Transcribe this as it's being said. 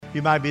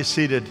You might be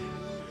seated.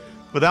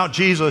 Without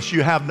Jesus,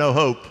 you have no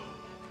hope.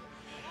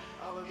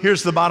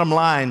 Here's the bottom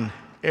line.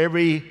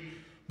 Every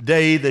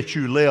day that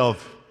you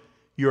live,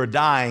 you're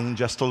dying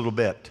just a little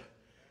bit.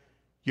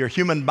 Your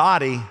human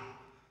body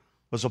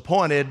was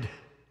appointed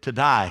to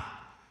die.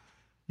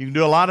 You can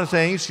do a lot of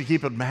things to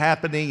keep it from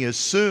happening as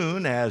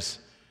soon as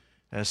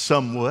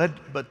some would,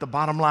 but the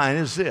bottom line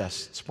is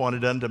this. It's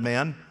appointed unto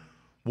men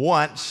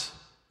once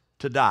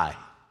to die.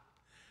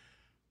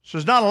 So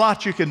there's not a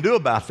lot you can do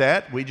about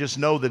that. We just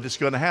know that it's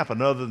going to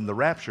happen other than the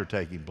rapture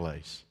taking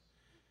place.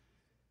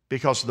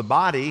 Because the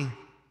body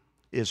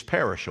is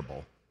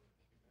perishable.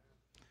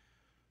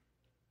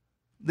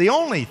 The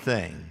only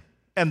thing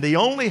and the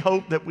only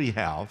hope that we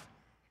have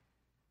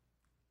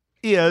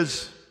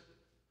is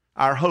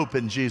our hope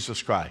in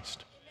Jesus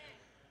Christ.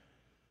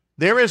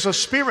 There is a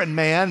spirit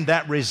man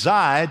that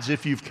resides,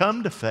 if you've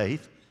come to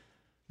faith,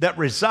 that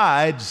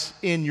resides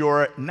in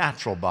your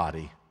natural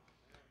body.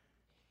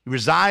 He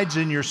resides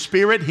in your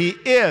spirit. He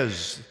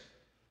is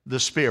the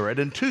Spirit.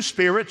 And two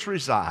spirits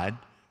reside,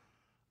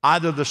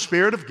 either the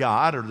Spirit of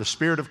God or the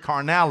spirit of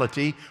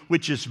carnality,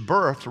 which is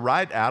birthed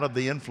right out of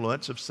the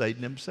influence of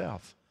Satan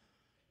himself.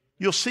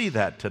 You'll see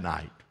that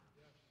tonight.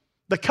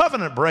 The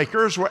covenant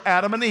breakers were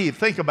Adam and Eve.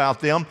 Think about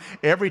them.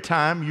 Every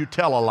time you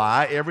tell a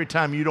lie, every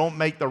time you don't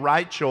make the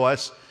right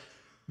choice,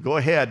 go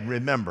ahead and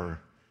remember,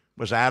 it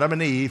was Adam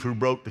and Eve who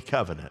broke the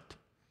covenant.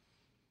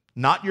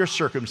 Not your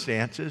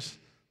circumstances,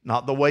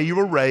 not the way you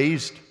were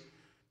raised,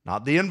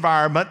 not the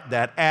environment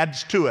that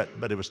adds to it,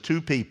 but it was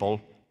two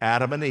people,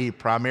 Adam and Eve,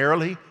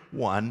 primarily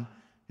one.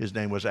 His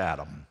name was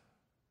Adam.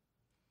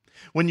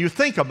 When you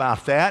think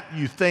about that,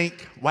 you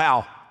think,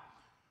 wow,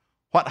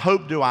 what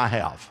hope do I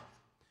have?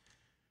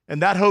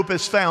 And that hope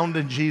is found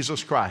in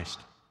Jesus Christ.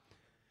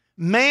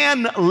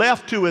 Man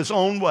left to his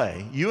own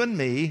way, you and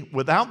me,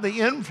 without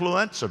the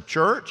influence of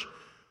church,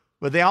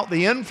 without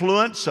the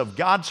influence of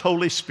God's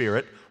Holy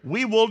Spirit,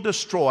 we will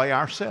destroy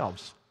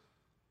ourselves.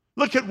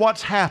 Look at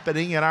what's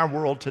happening in our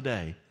world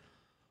today.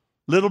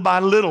 Little by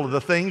little, the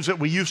things that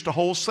we used to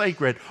hold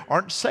sacred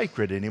aren't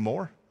sacred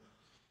anymore.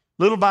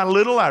 Little by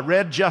little, I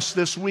read just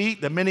this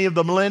week that many of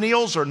the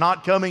millennials are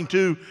not coming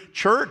to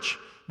church,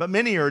 but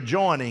many are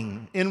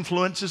joining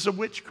influences of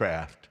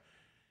witchcraft,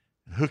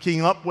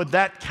 hooking up with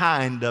that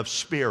kind of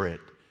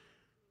spirit.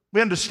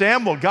 We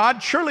understand, well,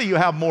 God, surely you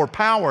have more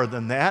power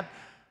than that.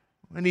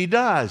 And He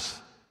does.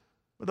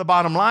 But the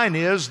bottom line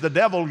is the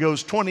devil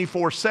goes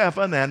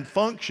 24/7 and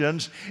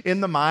functions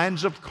in the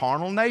minds of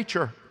carnal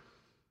nature.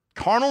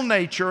 Carnal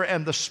nature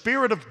and the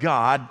Spirit of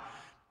God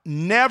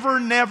never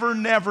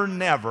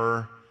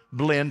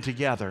blend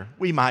together.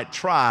 We might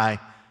try,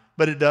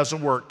 but it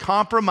doesn't work.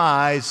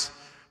 Compromise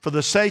for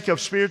the sake of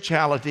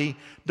spirituality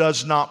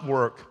does not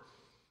work.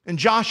 In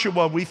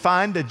Joshua, we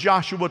find in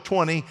Joshua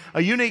 20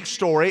 a unique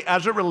story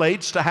as it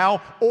relates to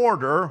how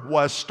order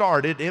was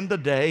started in the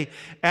day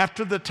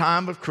after the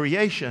time of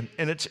creation.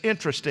 And it's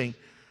interesting.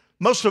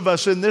 Most of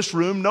us in this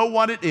room know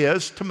what it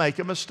is to make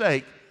a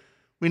mistake.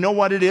 We know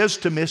what it is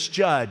to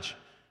misjudge.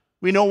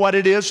 We know what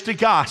it is to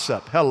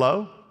gossip.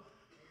 Hello?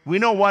 We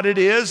know what it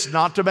is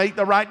not to make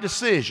the right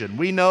decision.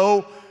 We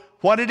know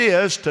what it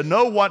is to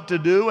know what to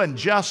do and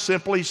just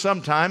simply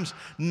sometimes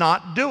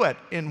not do it.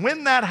 And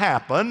when that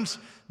happens,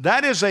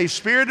 that is a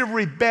spirit of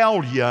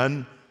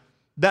rebellion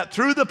that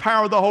through the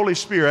power of the Holy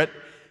Spirit,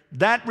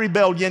 that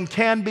rebellion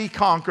can be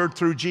conquered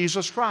through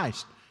Jesus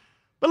Christ.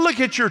 But look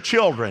at your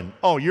children.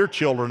 Oh, your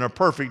children are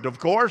perfect, of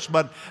course,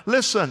 but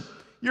listen,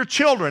 your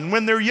children,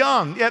 when they're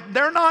young,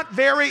 they're not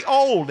very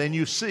old, and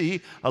you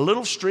see a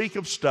little streak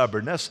of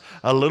stubbornness,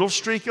 a little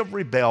streak of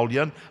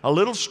rebellion, a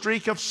little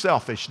streak of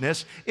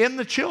selfishness in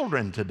the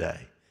children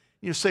today.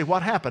 You say,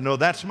 what happened? No,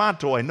 that's my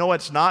toy. No,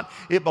 it's not.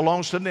 It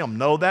belongs to them.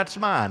 No, that's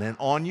mine. And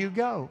on you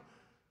go.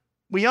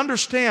 We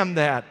understand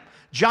that.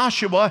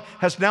 Joshua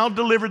has now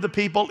delivered the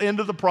people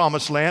into the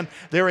promised land.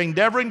 They're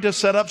endeavoring to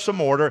set up some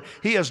order.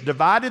 He has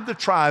divided the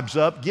tribes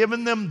up,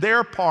 given them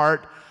their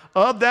part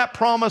of that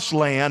promised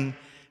land,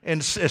 and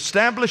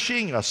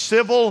establishing a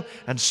civil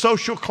and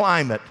social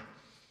climate.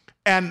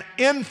 And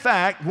in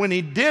fact, when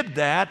he did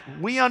that,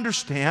 we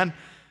understand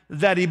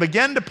that he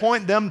began to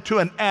point them to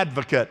an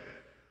advocate.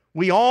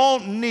 We all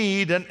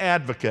need an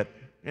advocate.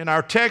 And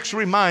our text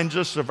reminds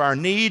us of our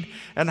need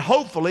and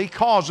hopefully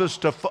causes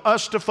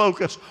us to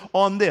focus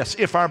on this.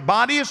 If our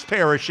body is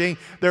perishing,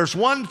 there's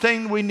one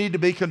thing we need to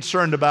be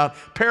concerned about,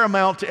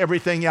 paramount to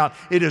everything else.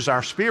 It is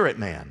our spirit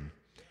man.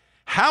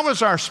 How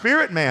is our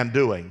spirit man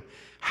doing?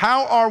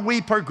 How are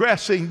we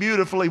progressing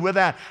beautifully with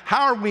that?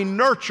 How are we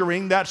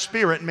nurturing that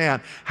spirit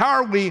man? How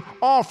are we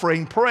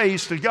offering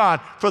praise to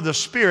God for the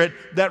Spirit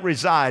that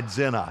resides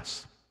in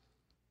us?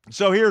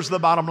 So here's the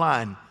bottom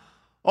line.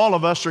 All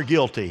of us are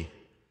guilty.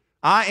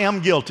 I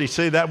am guilty.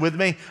 Say that with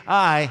me.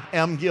 I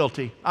am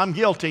guilty. I'm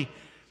guilty.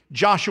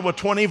 Joshua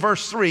 20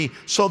 verse 3,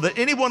 so that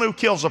anyone who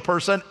kills a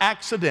person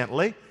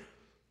accidentally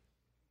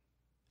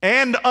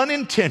and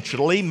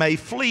unintentionally may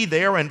flee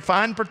there and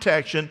find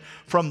protection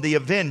from the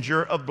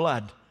avenger of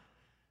blood.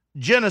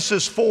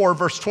 Genesis 4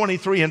 verse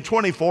 23 and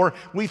 24,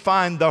 we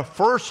find the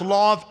first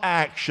law of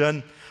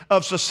action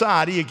of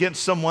society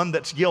against someone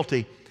that's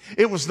guilty.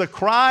 It was the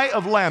cry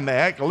of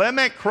Lamech.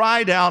 Lamech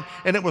cried out,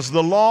 and it was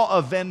the law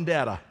of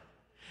vendetta.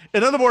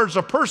 In other words,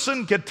 a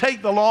person could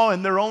take the law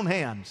in their own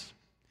hands.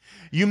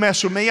 You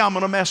mess with me, I'm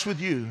going to mess with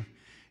you.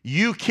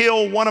 You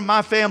kill one of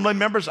my family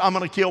members, I'm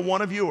going to kill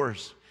one of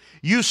yours.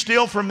 You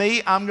steal from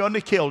me, I'm going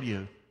to kill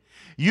you.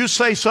 You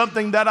say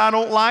something that I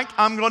don't like,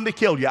 I'm going to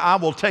kill you. I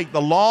will take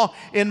the law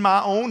in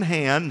my own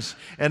hands,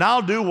 and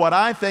I'll do what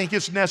I think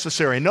is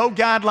necessary. No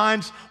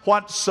guidelines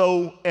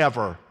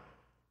whatsoever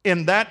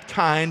in that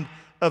kind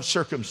of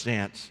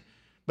circumstance.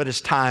 But as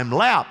time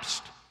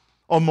lapsed,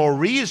 a more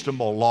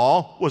reasonable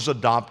law was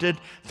adopted,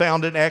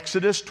 found in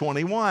Exodus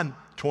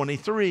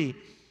 21:23.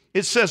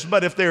 It says,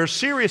 but if there is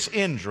serious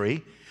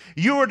injury,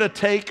 you are to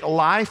take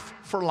life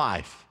for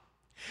life.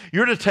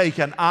 You're to take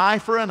an eye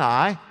for an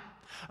eye,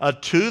 a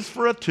tooth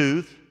for a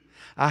tooth,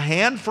 a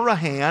hand for a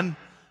hand,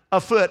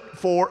 a foot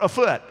for a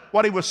foot.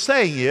 What he was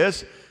saying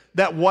is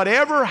that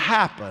whatever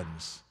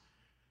happens,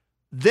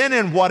 then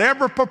in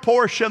whatever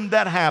proportion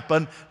that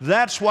happened,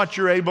 that's what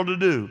you're able to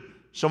do.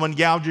 Someone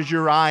gouges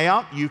your eye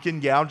out, you can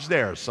gouge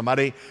theirs.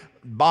 Somebody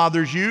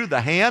bothers you,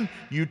 the hand,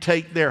 you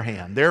take their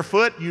hand. Their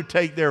foot, you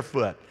take their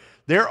foot.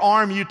 Their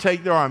arm, you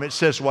take their arm. It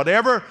says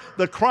whatever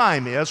the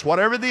crime is,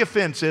 whatever the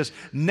offense is,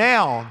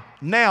 now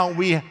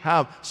we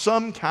have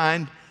some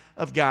kind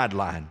of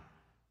guideline.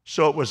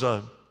 So it was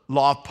a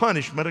law of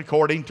punishment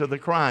according to the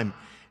crime.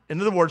 In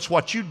other words,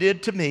 what you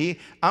did to me,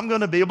 I'm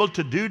going to be able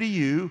to do to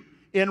you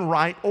in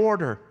right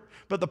order.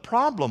 But the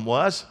problem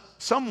was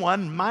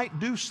someone might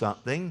do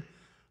something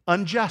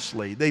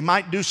unjustly. They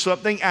might do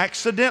something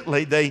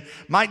accidentally. They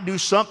might do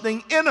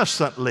something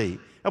innocently.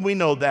 And we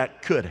know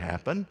that could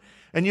happen.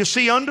 And you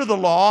see, under the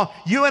law,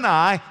 you and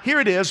I, here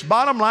it is,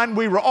 bottom line,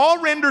 we were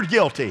all rendered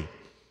guilty.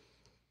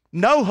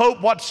 No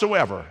hope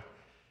whatsoever.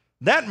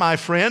 That, my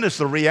friend, is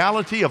the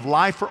reality of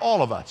life for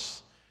all of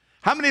us.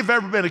 How many have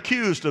ever been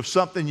accused of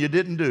something you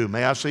didn't do?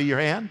 May I see your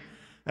hand?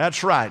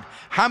 That's right.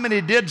 How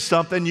many did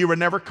something you were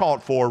never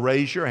caught for?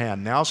 Raise your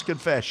hand. Now it's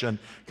confession.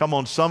 Come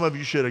on, some of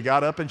you should have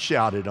got up and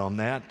shouted on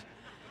that.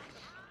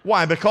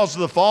 Why? Because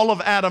of the fall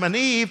of Adam and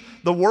Eve,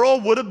 the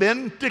world would have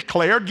been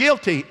declared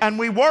guilty, and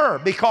we were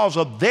because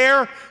of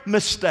their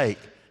mistake.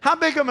 How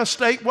big a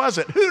mistake was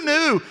it? Who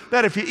knew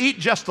that if you eat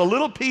just a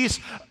little piece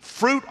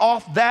fruit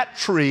off that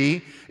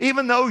tree,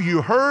 even though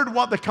you heard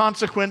what the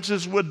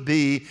consequences would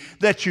be,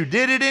 that you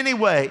did it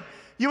anyway?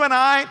 You and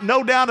I,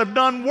 no doubt, have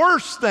done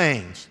worse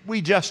things.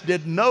 We just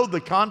didn't know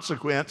the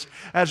consequence,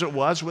 as it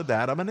was with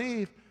Adam and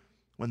Eve.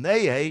 When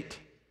they ate,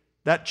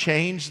 that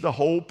changed the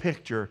whole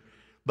picture.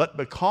 But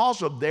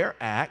because of their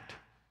act,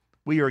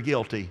 we are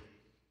guilty.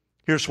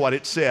 Here's what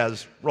it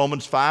says,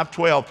 Romans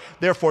 5:12.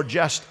 Therefore,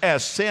 just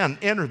as sin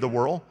entered the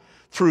world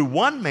through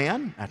one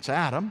man, that's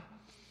Adam,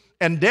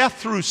 and death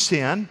through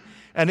sin,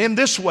 and in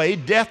this way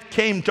death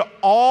came to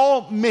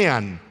all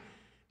men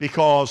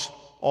because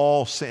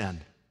all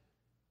sinned.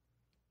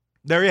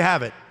 There you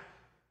have it.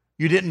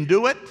 You didn't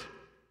do it.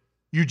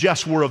 You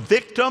just were a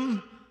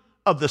victim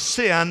of the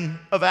sin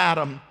of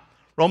Adam.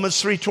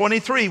 Romans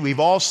 3:23, we've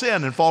all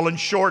sinned and fallen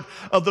short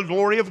of the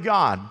glory of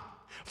God.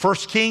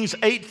 1 Kings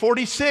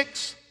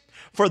 8:46,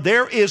 for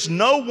there is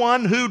no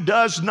one who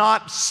does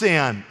not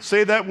sin.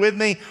 Say that with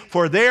me.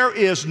 For there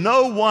is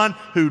no one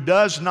who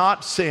does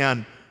not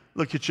sin.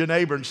 Look at your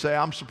neighbor and say,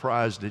 I'm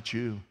surprised at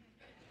you.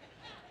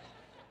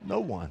 No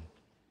one.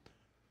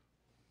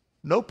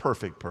 No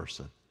perfect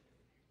person.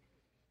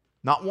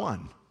 Not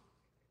one.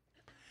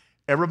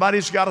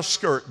 Everybody's got a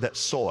skirt that's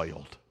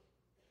soiled.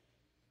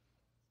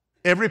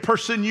 Every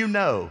person you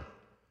know,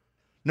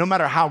 no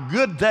matter how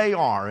good they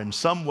are in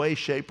some way,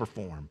 shape, or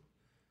form,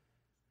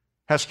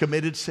 has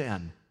committed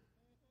sin.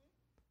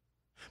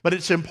 But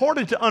it's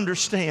important to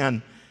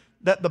understand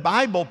that the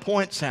Bible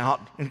points out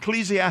in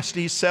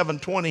Ecclesiastes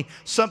 7:20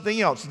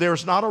 something else.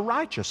 There's not a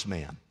righteous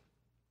man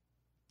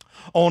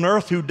on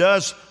earth who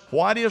does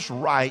what is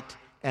right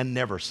and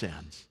never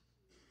sins.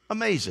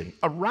 Amazing.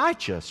 A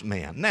righteous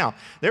man. Now,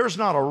 there's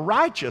not a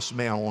righteous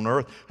man on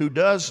earth who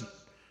does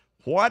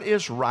what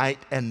is right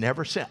and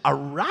never sin. A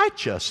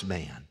righteous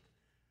man,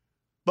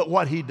 but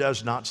what he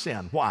does not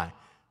sin. Why?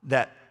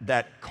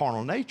 That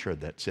carnal nature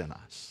that's in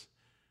us.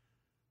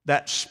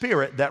 That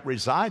spirit that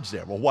resides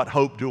there. Well, what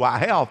hope do I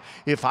have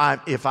if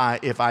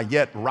I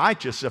get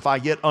righteous, if I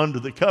get under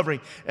the covering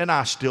and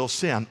I still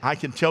sin? I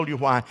can tell you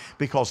why.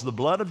 Because the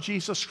blood of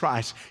Jesus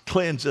Christ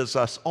cleanses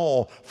us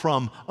all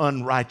from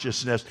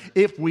unrighteousness.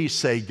 If we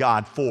say,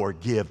 God,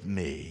 forgive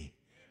me.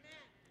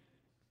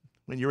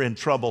 When you're in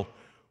trouble,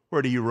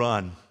 where do you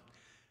run?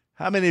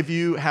 How many of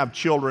you have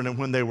children and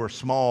when they were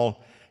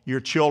small, your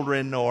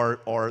children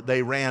or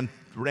they ran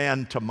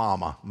to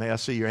mama? May I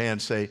see your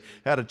hand? Say,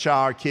 had a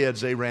child, kids,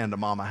 they ran to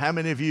mama. How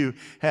many of you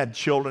had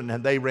children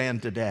and they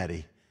ran to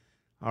daddy?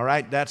 All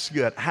right, that's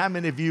good. How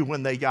many of you,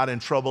 when they got in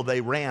trouble,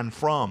 they ran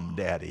from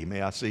daddy?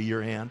 May I see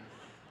your hand?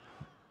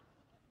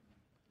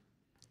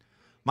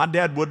 My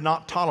dad would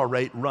not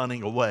tolerate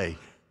running away.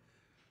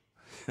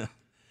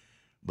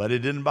 But it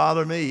didn't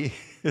bother me.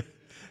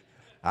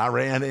 I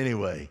ran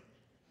anyway.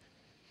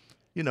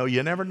 You know,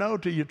 you never know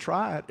till you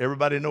try it.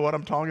 Everybody know what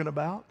I'm talking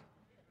about?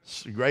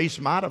 Grace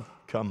might have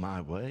come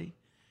my way.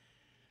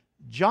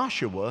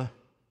 Joshua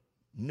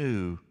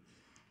knew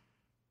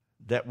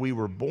that we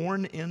were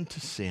born into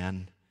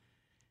sin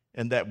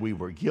and that we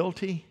were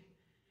guilty,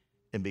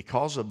 and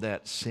because of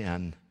that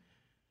sin,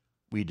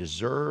 we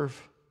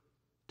deserve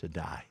to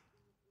die.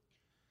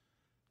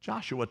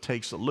 Joshua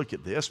takes a look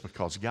at this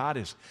because God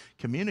is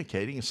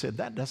communicating and said,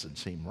 that doesn't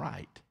seem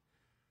right.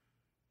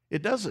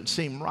 It doesn't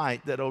seem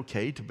right that,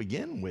 okay, to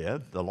begin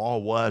with, the law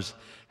was,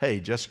 hey,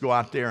 just go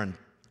out there and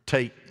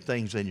take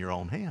things in your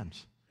own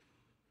hands.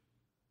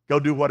 Go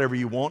do whatever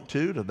you want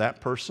to that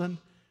person.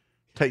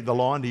 Take the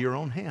law into your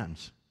own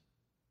hands.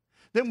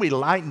 Then we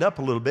lightened up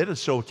a little bit.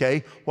 It's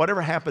okay.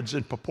 Whatever happens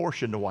in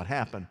proportion to what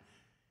happened,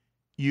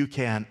 you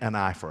can an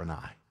eye for an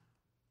eye.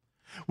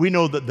 We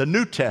know that the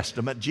New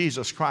Testament,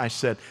 Jesus Christ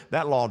said,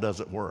 that law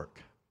doesn't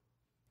work.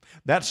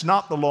 That's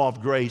not the law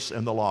of grace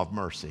and the law of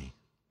mercy.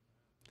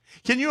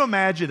 Can you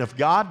imagine if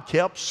God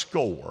kept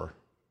score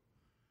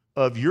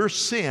of your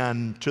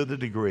sin to the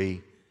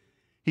degree,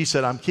 he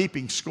said, I'm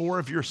keeping score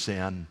of your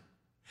sin,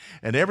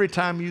 and every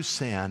time you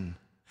sin,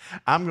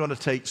 I'm going to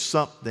take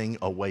something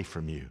away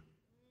from you.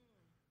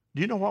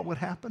 Do you know what would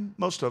happen?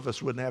 Most of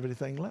us wouldn't have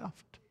anything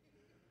left.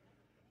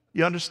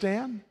 You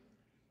understand?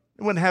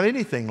 We wouldn't have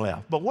anything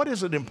left. But what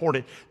is it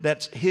important?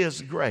 That's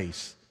his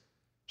grace.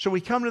 So we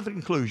come to the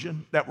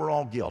conclusion that we're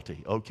all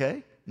guilty,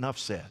 okay? Enough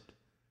said.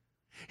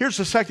 Here's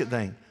the second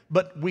thing.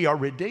 But we are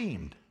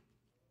redeemed.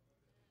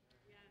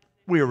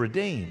 We are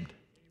redeemed.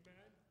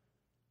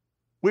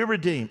 We're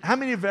redeemed. How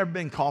many have ever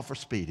been caught for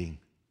speeding?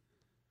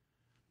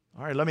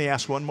 All right, let me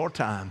ask one more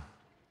time.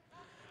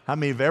 How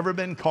many have ever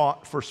been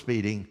caught for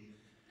speeding?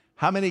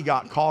 How many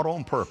got caught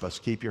on purpose?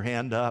 Keep your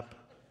hand up.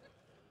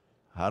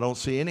 I don't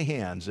see any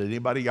hands.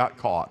 Anybody got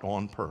caught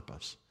on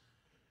purpose?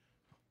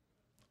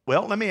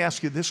 Well, let me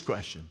ask you this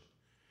question.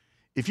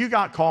 If you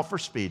got caught for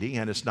speeding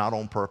and it's not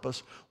on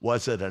purpose,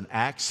 was it an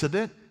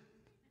accident?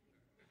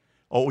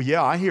 Oh,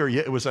 yeah, I hear you.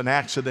 It was an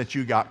accident,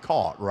 you got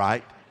caught,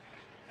 right?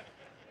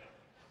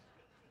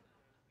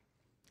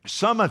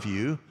 Some of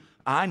you,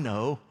 I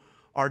know,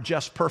 are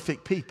just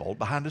perfect people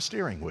behind a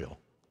steering wheel.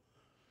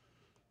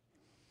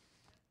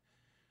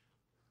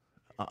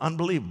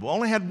 Unbelievable.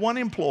 Only had one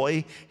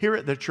employee here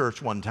at the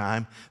church one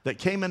time that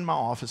came in my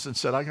office and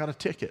said, I got a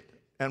ticket.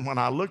 And when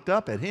I looked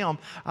up at him,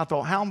 I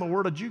thought, how in the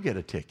world did you get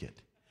a ticket?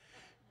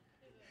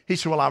 He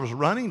said, well, I was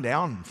running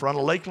down in front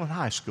of Lakeland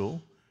High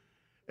School,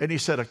 and he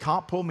said, a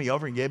cop pulled me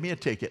over and gave me a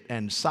ticket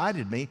and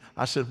cited me.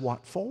 I said,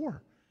 what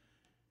for?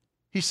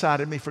 He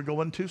cited me for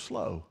going too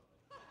slow.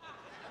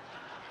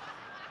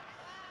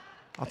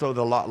 I thought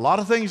a lot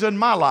of things in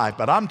my life,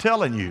 but I'm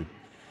telling you,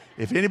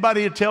 if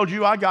anybody had told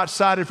you I got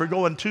cited for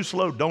going too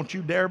slow, don't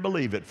you dare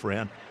believe it,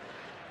 friend.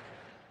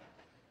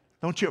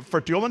 Don't you, for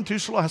going too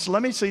slow. I said,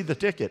 let me see the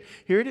ticket.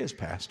 Here it is,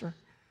 Pastor,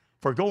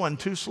 for going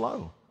too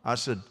slow.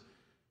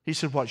 He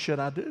said, what should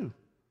I do?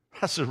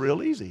 I said,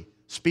 real easy.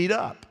 Speed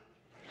up.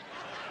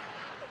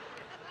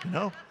 You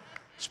know,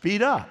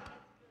 speed up.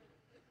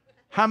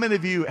 How many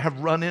of you have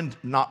run in,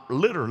 not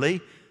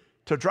literally,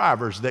 to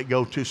drivers that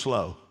go too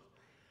slow?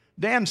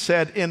 Dan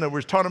said,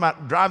 we're talking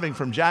about driving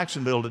from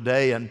Jacksonville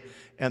today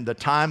and the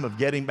time of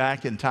getting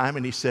back in time,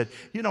 and he said,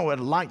 you know, I'd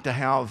like to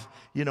have,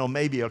 you know,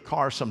 maybe a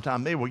car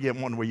sometime. Maybe we'll get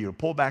one where you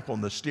pull back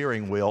on the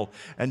steering wheel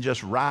and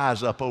just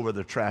rise up over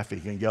the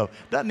traffic and go.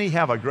 Doesn't he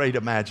have a great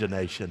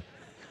imagination?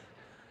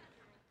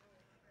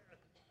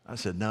 I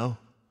said, no,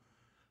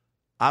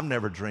 I've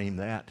never dreamed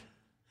that.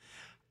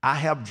 I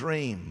have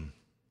dreamed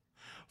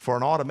for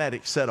an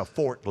automatic set of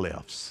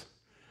forklifts.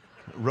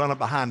 Run up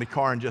behind the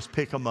car and just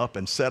pick them up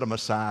and set them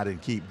aside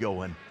and keep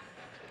going.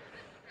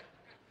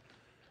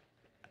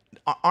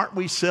 Aren't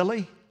we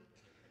silly?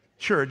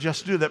 Sure,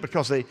 just do that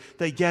because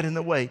they get in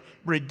the way.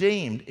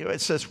 Redeemed,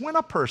 it says, when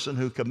a person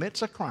who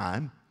commits a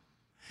crime,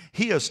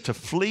 he is to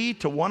flee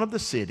to one of the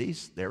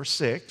cities, there are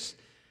 6.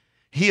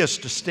 He is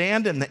to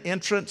stand in the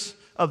entrance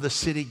of the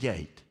city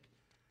gate.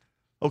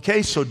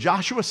 Okay, so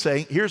Joshua's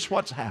saying, here's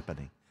what's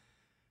happening.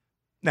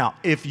 Now,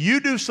 if you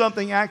do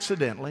something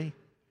accidentally,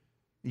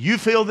 you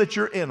feel that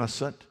you're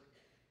innocent,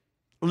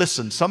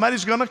 listen,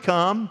 somebody's going to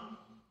come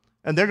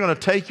and they're going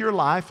to take your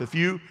life if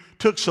you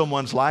took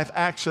someone's life,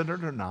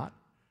 accident or not.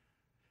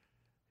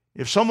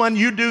 If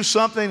you do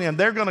something and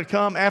they're going to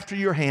come after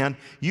your hand,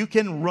 you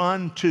can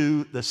run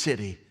to the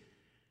city.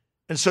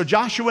 And so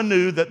Joshua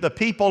knew that the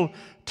people,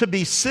 to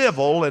be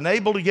civil and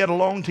able to get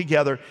along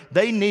together,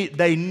 they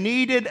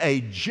needed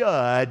a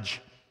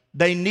judge.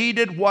 They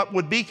needed what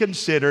would be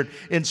considered,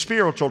 in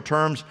spiritual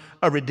terms,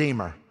 a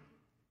redeemer.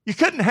 You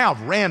couldn't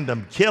have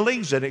random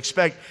killings and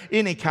expect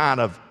any kind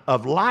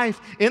of life.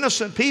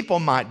 Innocent people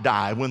might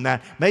die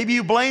maybe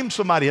you blame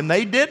somebody and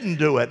they didn't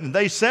do it and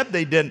they said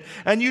they didn't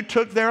and you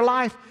took their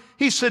life.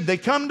 He said they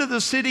come to the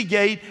city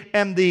gate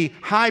and the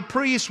high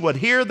priest would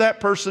hear that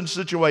person's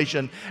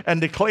situation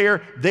and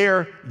declare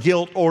their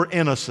guilt or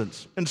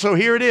innocence. And so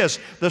here it is.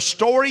 The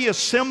story is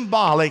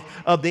symbolic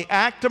of the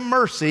act of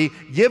mercy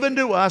given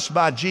to us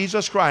by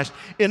Jesus Christ.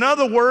 In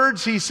other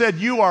words, he said,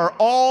 you are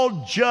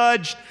all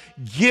judged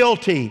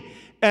guilty,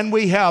 and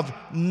we have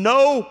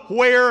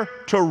nowhere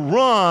to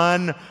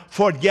run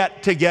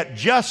to get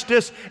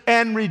justice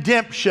and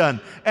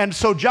redemption. And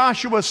so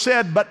Joshua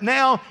said, but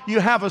now you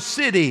have a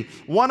city,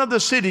 one of the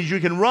cities. You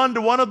can run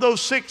to one of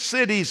those 6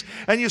 cities,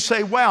 and you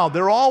say, wow,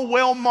 they're all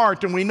well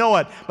marked, and we know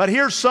it. But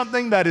here's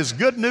something that is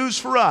good news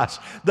for us.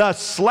 The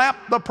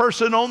slap the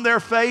person on their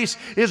face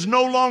is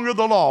no longer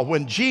the law.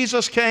 When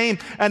Jesus came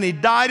and he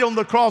died on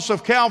the cross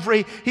of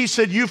Calvary, he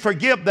said, you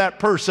forgive that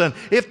person.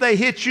 If they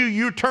hit you,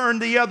 you turn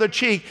the other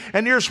cheek.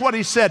 And here's what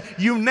he said,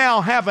 you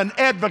now have an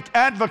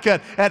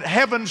advocate at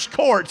heaven's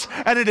courts,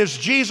 and it is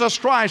Jesus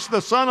Christ,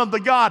 the Son of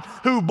the God,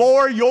 who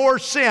bore your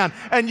sin.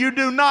 And you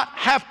do not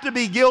have to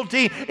be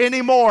guilty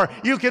anymore.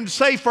 You can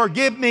say,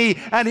 forgive me,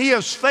 and he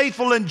is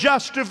faithful and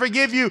just to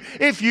forgive you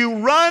if you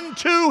run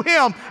to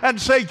him and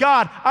say,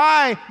 God,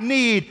 I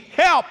need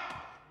help.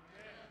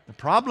 The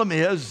problem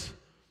is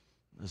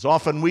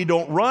often we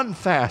don't run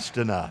fast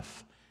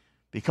enough.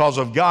 Because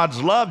of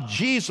God's love,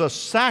 Jesus'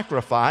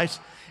 sacrifice,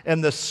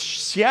 and the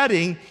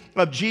shedding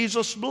of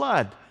Jesus'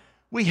 blood.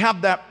 We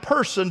have that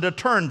person to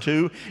turn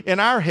to in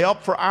our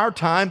help for our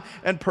time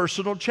and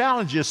personal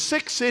challenges.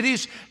 6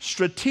 cities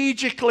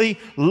strategically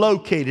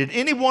located.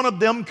 Any one of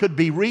them could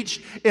be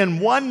reached in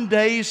one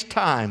day's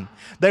time.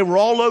 They were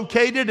all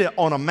located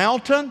on a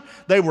mountain.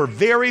 They were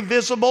very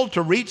visible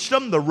to reach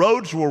them. The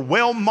roads were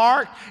well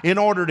marked in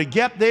order to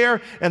get there,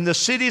 and the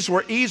cities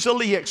were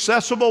easily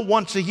accessible.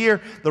 Once a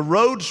year, the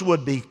roads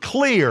would be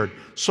cleared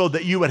so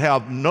that you would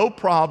have no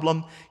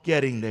problem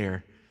getting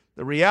there.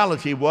 The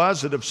reality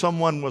was that if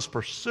someone was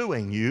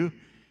pursuing you,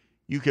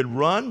 you could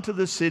run to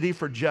the city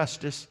for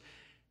justice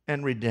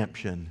and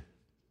redemption.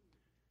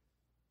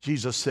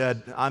 Jesus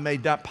said, I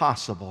made that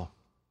possible.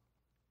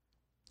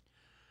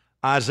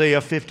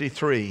 Isaiah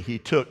 53, he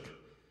took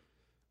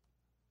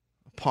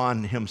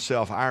upon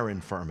himself our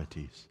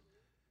infirmities.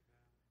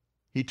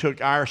 He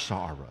took our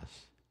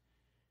sorrows.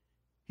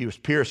 He was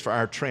pierced for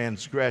our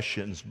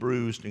transgressions,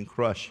 bruised and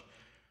crushed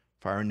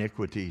for our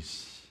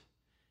iniquities.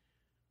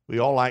 We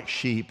all, like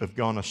sheep, have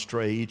gone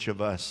astray. Each of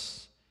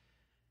us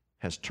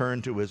has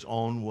turned to his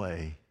own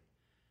way,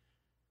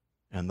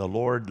 and the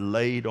Lord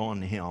laid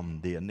on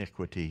him the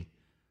iniquity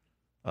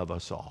of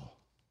us all.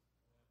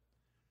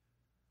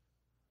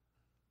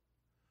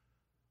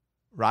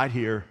 Right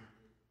here,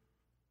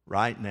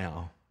 right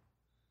now,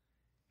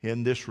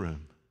 in this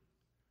room,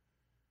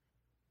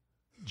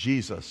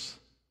 Jesus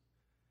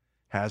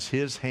has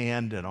his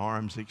hand and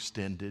arms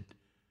extended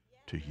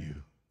to you,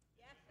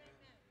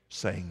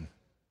 saying,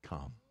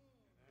 come.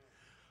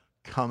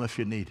 Come if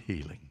you need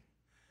healing.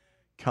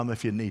 Come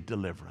if you need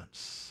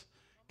deliverance.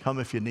 Come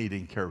if you need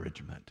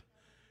encouragement.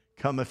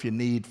 Come if you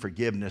need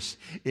forgiveness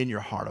in your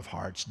heart of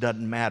hearts.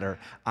 Doesn't matter.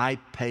 I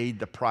paid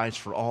the price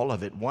for all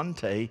of it. One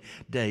day,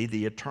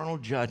 the eternal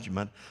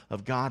judgment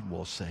of God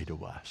will say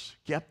to us,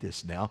 get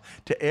this now,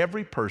 to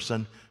every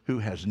person who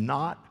has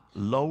not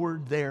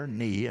lowered their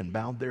knee and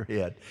bowed their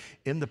head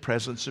in the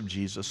presence of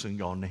Jesus and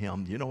gone to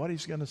him, you know what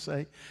he's going to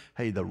say?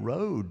 Hey, the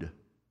road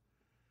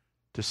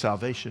to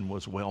salvation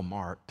was well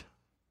marked.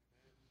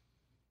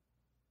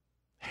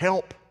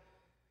 Help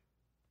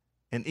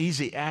and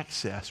easy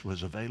access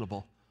was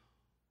available.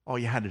 All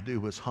you had to do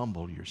was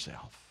humble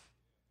yourself.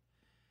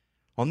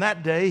 On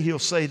that day, he'll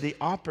say the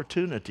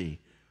opportunity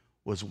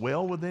was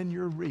well within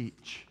your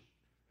reach,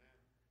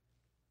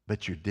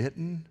 but you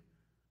didn't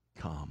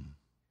come.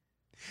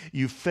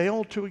 You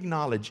failed to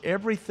acknowledge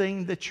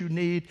everything that you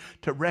need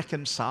to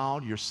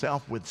reconcile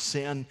yourself with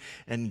sin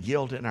and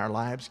guilt in our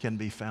lives can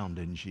be found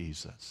in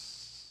Jesus.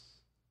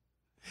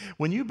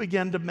 When you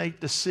begin to make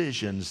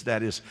decisions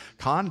that is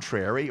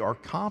contrary or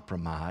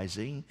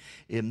compromising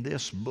in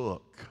this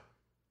book,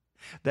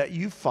 that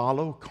you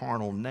follow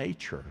carnal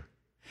nature,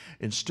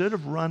 instead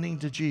of running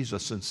to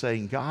Jesus and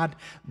saying, God,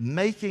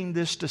 making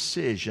this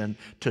decision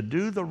to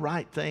do the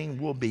right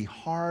thing will be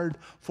hard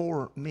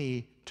for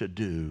me to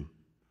do.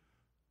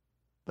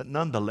 But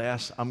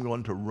nonetheless, I'm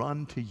going to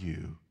run to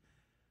you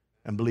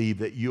and believe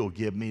that you'll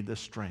give me the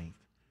strength.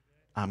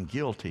 I'm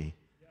guilty.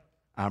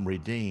 I'm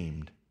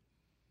redeemed.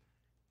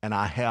 And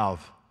I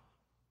have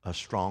a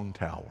strong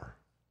tower.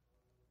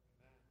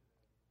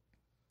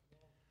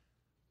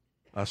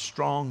 A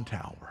strong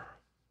tower.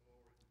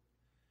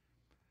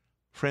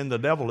 Friend, the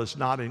devil is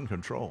not in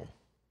control.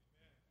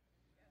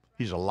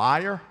 He's a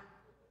liar.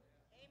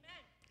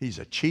 He's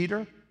a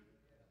cheater.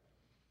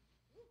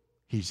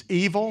 He's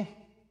evil.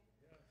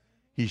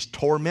 He's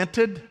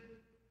tormented.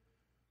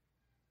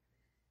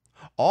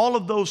 All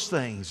of those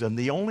things, and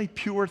the only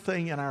pure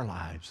thing in our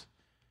lives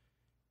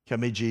can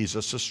be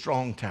Jesus, a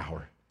strong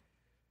tower.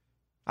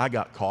 I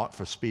got caught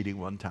for speeding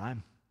one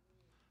time.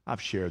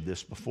 I've shared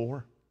this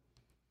before.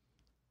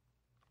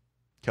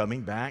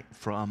 Coming back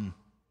from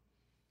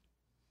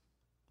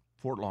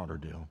Fort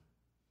Lauderdale.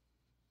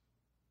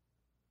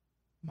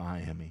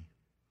 Miami.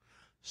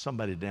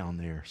 Somebody down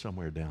there,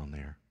 somewhere down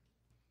there.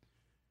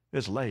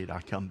 It's late.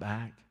 I come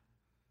back.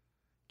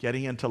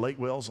 Getting into Lake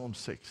Wells on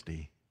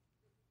 60.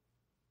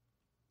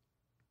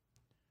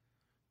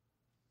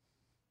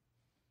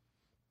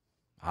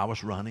 I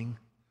was running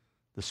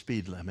the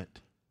speed limit.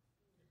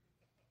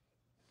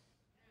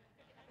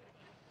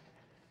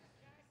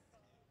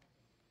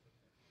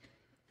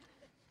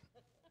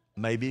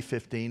 Maybe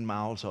 15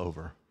 miles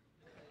over.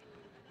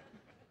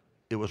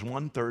 It was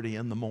 1:30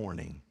 in the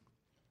morning.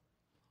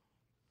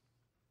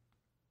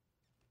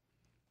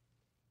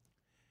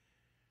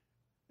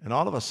 And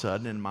all of a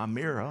sudden, in my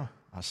mirror,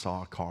 I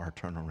saw a car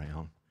turn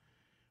around.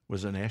 It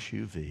was an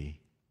SUV.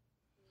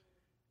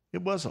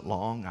 It wasn't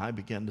long, I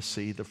began to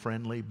see the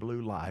friendly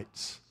blue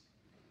lights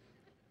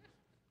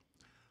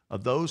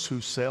of those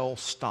who sell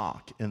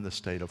stock in the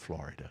state of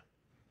Florida,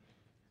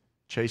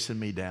 chasing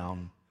me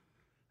down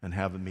and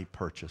having me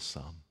purchase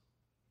some.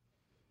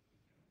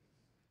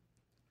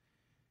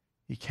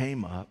 He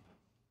came up.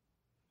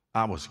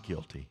 I was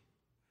guilty.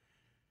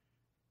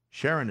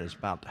 Sharon is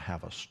about to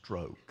have a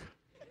stroke.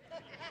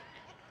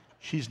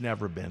 She's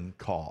never been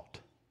caught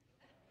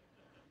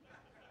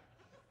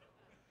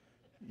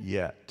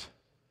yet.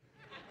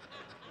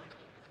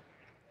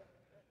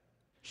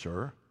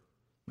 Sir,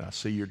 may I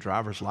see your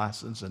driver's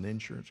license and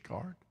insurance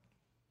card?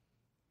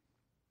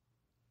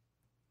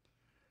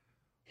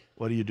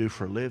 What do you do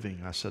for a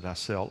living? I said, I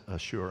sell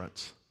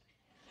assurance.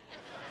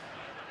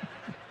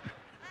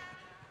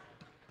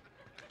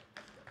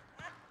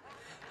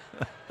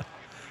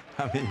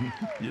 I mean,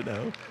 you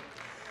know,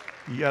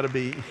 you got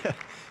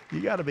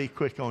to be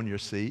quick on your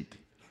seat.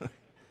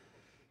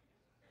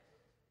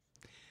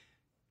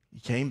 He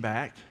came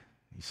back.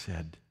 He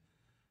said,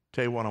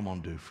 tell you what I'm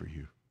going to do for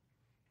you,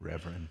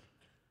 Reverend.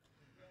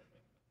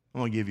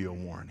 I'm going to give you a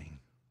warning.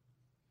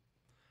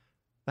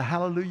 The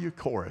Hallelujah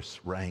chorus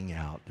rang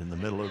out in the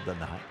middle of the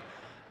night.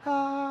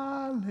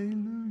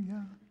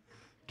 Hallelujah.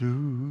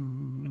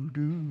 Do,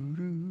 do, do,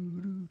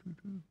 do, do,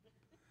 do.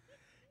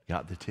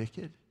 Got the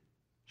ticket?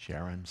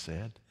 Sharon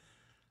said,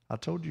 I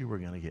told you you were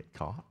going to get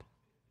caught.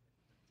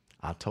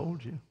 I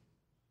told you.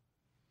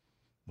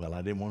 Well,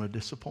 I didn't want to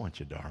disappoint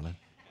you, darling.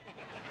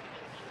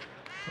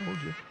 Told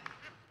you.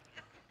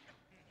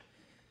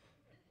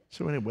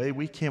 So anyway,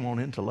 we came on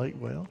into Lake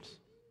Wells.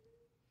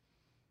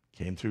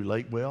 Came through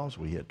Lake Wells,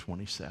 we hit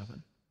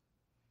 27.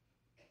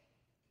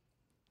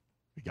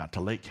 We got to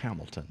Lake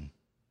Hamilton.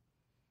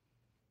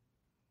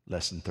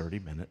 Less than 30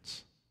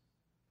 minutes.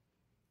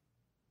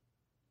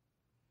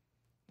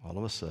 All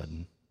of a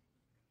sudden,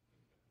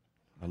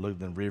 I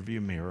looked in the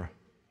rearview mirror.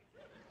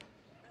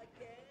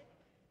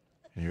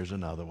 And here's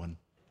another one.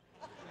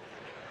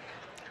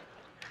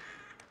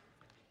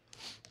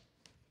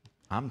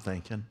 I'm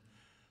thinking,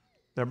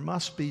 there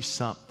must be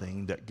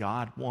something that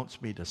God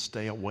wants me to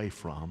stay away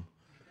from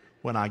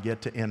when I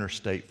get to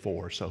Interstate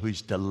 4. So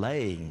he's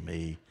delaying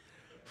me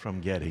from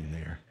getting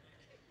there.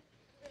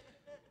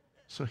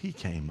 So he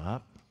came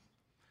up.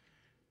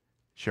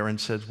 Sharon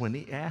says, when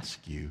he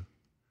asks you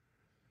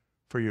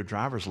for your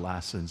driver's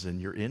license and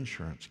your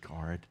insurance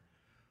card,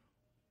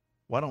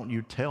 why don't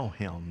you tell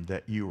him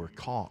that you were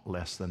caught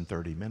less than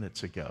 30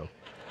 minutes ago?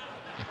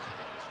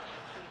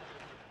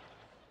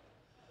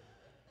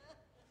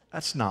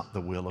 That's not the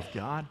will of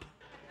God.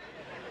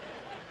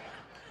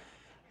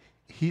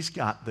 He's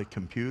got the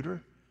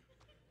computer.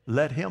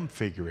 Let him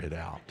figure it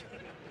out.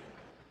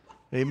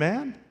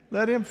 Amen?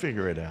 Let him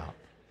figure it out.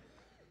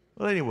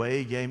 Well, anyway,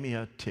 he gave me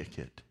a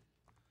ticket.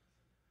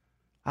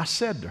 I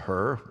said to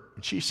her,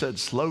 and she said,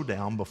 slow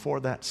down before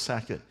that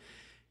second.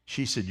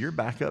 She said, you're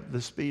back up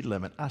the speed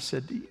limit. I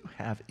said, do you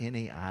have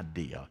any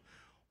idea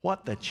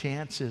what the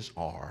chances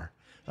are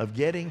of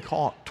getting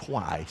caught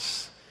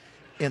twice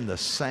in the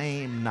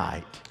same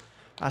night?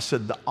 I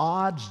said, the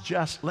odds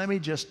let me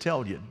just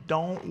tell you,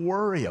 don't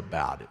worry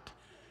about it.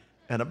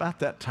 And about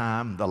that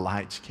time, the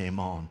lights came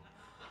on.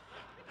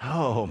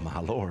 Oh, my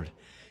Lord.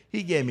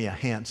 He gave me a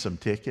handsome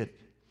ticket.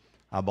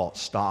 I bought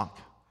stock,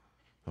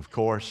 of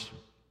course,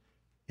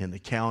 in the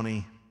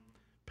county,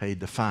 paid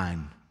the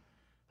fine.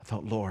 I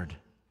thought, Lord,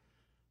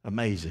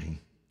 amazing.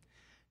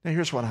 Now,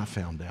 here's what I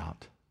found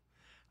out.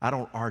 I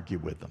don't argue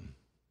with them.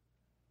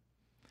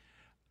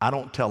 I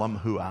don't tell them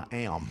who I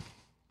am.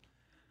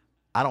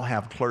 I don't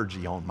have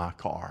clergy on my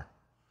car.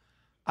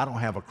 I don't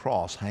have a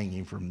cross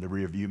hanging from the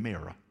rearview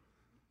mirror.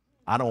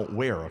 I don't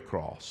wear a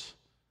cross.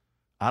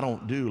 I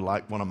don't do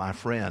like one of my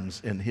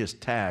friends, and his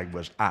tag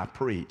was, I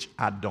preach.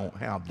 I don't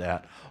have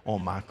that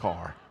on my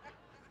car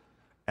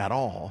at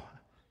all.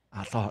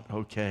 I thought,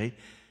 okay,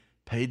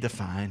 paid the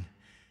fine.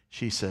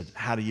 She said,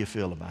 how do you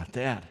feel about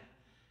that?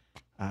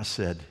 I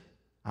said,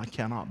 I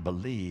cannot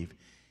believe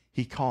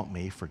he caught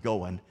me for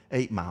going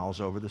 8 miles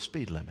over the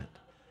speed limit.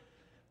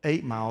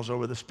 8 miles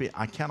over the speed.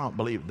 I cannot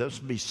believe it. This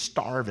would be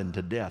starving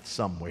to death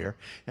somewhere.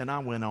 And I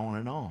went on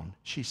and on.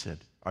 She said,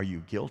 are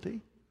you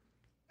guilty?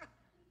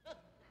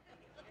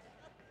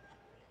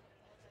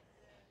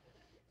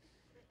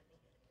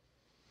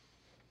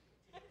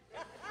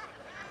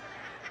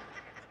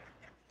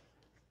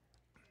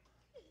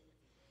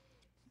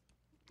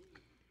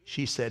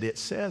 She said, it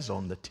says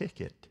on the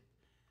ticket,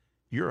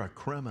 you're a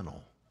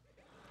criminal.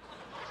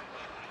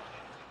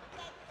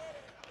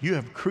 You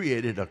have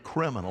created a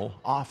criminal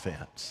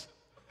offense.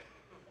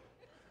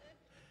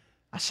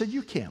 I said,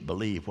 you can't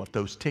believe what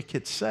those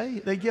tickets say.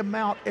 They give them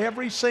out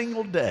every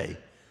single day.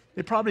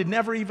 They probably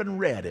never even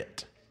read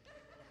it.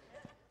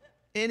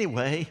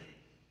 Anyway,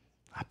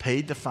 I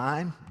paid the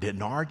fine,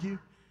 didn't argue,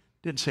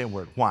 didn't say a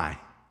word. Why?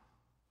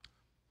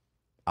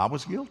 I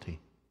was guilty.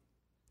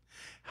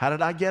 How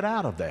did I get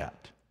out of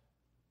that?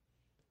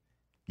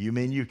 You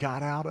mean you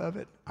got out of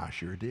it? I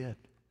sure did.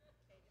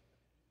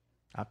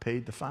 I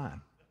paid the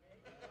fine.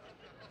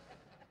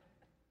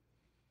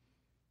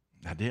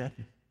 I did.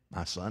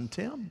 My son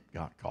Tim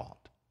got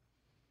caught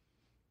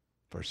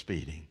for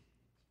speeding.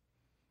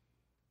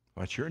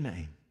 What's your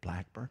name,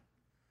 Blackburn?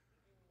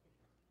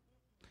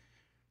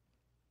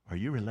 Are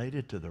you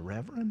related to the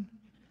Reverend?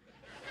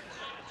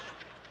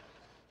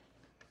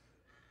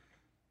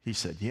 He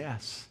said,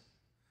 yes.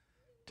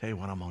 Tell you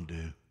what I'm going to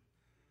do.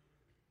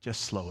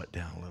 Just slow it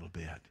down a little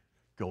bit.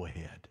 Go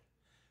ahead.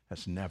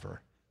 That's never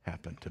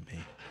happened to me.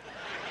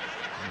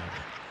 Never.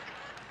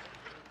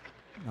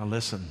 Now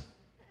listen.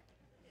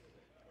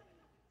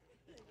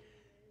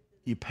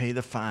 You pay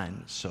the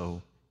fine,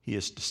 so he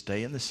is to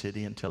stay in the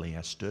city until he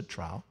has stood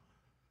trial.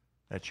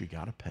 That you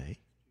got to pay.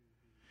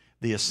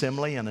 The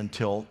assembly and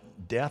until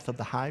death of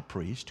the high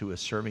priest who is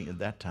serving at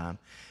that time,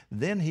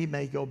 then he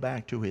may go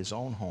back to his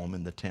own home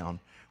in the town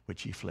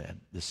which he fled.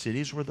 The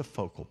cities were the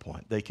focal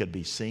point. They could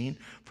be seen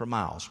for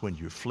miles. When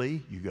you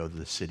flee, you go to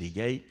the city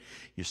gate.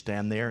 You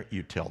stand there.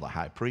 You tell the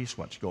high priest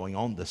what's going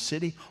on. The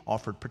city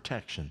offered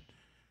protection.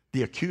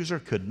 The accuser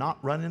could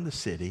not run in the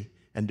city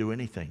and do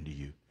anything to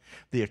you.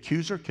 The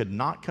accuser could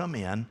not come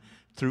in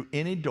through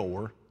any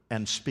door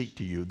and speak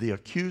to you. The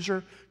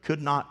accuser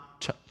could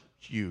not touch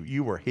you.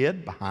 You were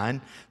hid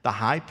behind the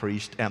high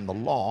priest and the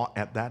law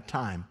at that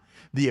time.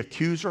 The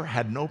accuser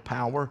had no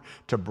power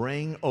to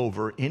bring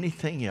over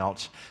anything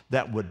else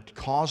that would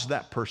cause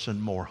that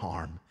person more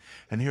harm.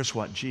 And here's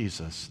what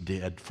Jesus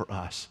did for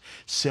us.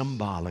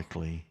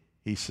 Symbolically,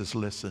 he says,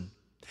 listen,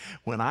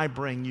 when I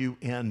bring you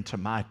into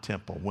my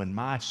temple, when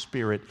my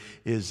spirit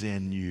is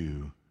in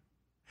you,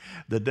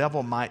 the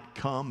devil might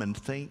come and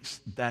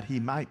thinks that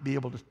he might be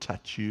able to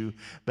touch you,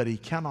 but he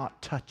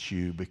cannot touch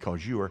you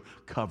because you are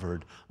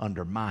covered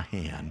under my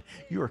hand.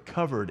 You are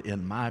covered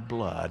in my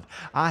blood.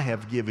 I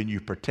have given you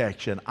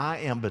protection. I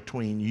am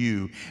between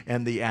you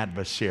and the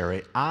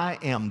adversary. I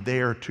am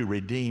there to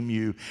redeem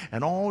you,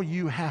 and all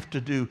you have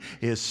to do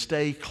is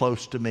stay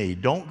close to me.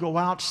 Don't go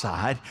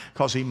outside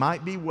because he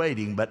might be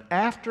waiting, but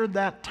after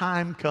that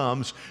time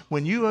comes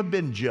when you have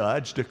been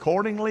judged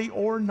accordingly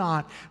or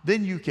not,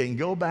 then you can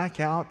go back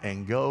out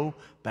and go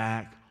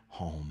back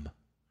home.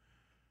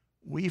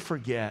 We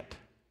forget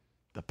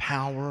the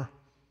power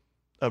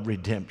of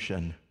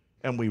redemption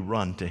and we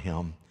run to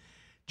him.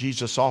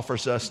 Jesus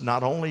offers us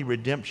not only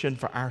redemption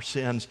for our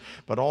sins,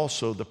 but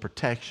also the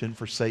protection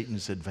for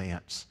Satan's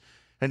advance.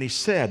 And he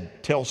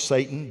said, tell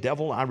Satan,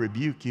 devil, I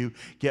rebuke you.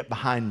 Get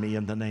behind me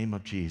in the name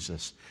of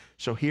Jesus.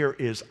 So here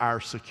is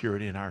our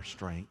security and our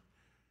strength.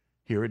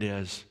 Here it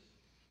is.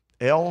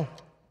 El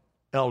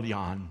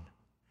Elyon,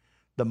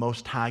 the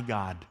Most High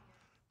God.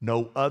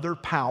 No other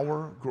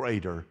power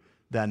greater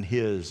than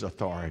his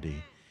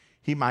authority.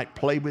 He might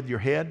play with your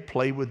head,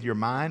 play with your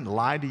mind,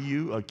 lie to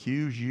you,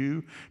 accuse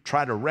you,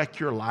 try to wreck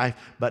your life,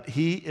 but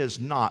he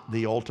is not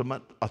the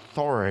ultimate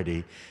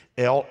authority.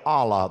 El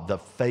Allah, the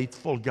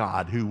faithful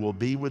God who will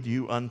be with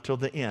you until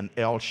the end.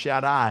 El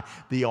Shaddai,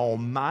 the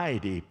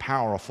almighty,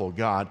 powerful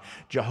God.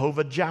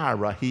 Jehovah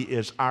Jireh, he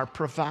is our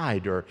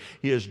provider.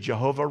 He is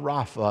Jehovah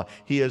Rapha,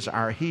 he is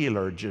our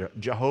healer.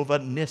 Jehovah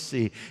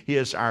Nissi, he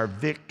is our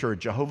victor.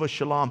 Jehovah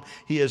Shalom,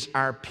 he is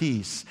our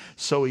peace.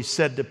 So he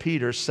said to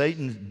Peter,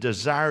 Satan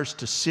desires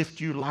to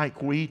sift you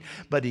like wheat,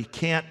 but he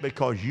can't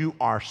because you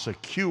are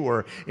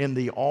secure in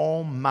the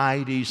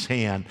Almighty's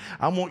hand.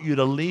 I want you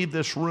to leave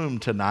this room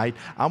tonight.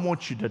 I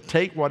want you to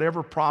take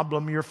whatever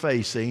problem you're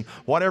facing,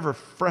 whatever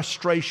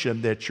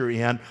frustration that you're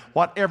in,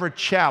 whatever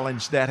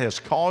challenge that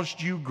has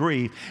caused you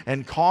grief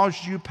and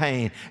caused you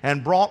pain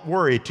and brought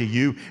worry to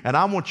you, and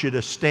I want you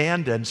to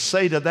stand and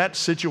say to that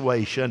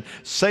situation,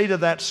 say to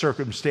that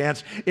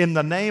circumstance, in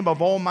the name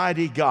of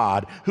Almighty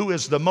God, who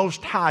is the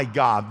Most High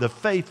God, the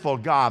faithful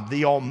God,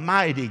 the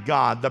Almighty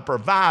God, the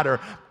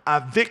provider, a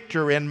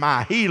victor and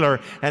my healer,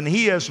 and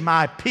he is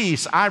my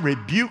peace. I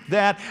rebuke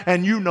that,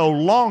 and you no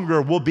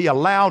longer will be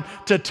allowed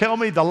to tell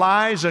me the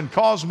lies and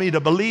cause me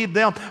to believe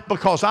them,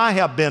 because I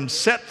have been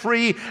set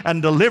free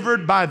and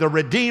delivered by the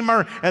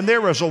Redeemer, and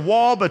there is a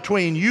wall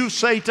between you,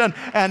 Satan,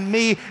 and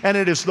me, and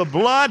it is the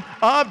blood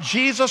of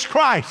Jesus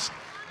Christ.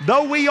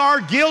 Though we are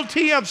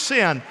guilty of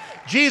sin,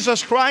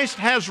 Jesus Christ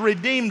has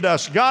redeemed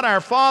us. God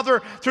our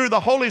Father, through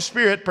the Holy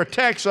Spirit,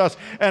 protects us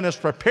and has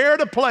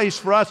prepared a place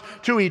for us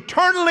to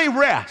eternally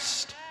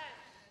rest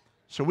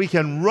so we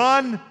can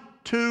run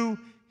to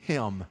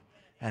him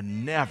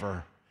and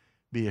never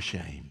be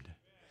ashamed.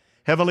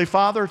 Heavenly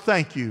Father,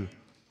 thank you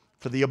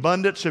for the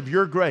abundance of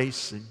your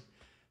grace. And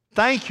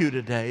Thank you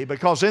today,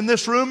 because in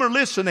this room or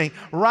listening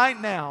right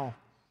now,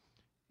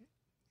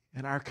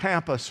 in our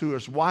campus who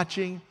is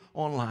watching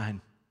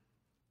online,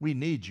 we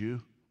need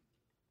you.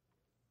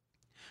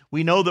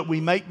 We know that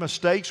we make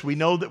mistakes. We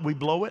know that we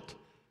blow it.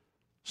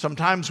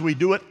 Sometimes we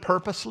do it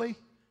purposely.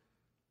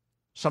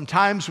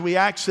 Sometimes we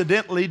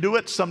accidentally do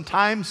it.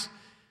 Sometimes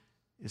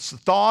it's the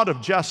thought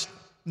of just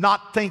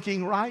not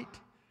thinking right.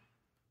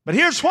 But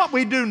here's what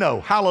we do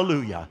know,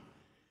 hallelujah,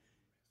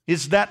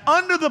 is that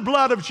under the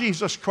blood of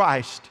Jesus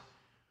Christ,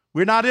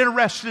 we're not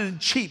interested in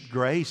cheap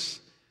grace.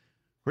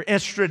 We're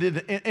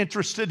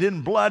interested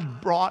in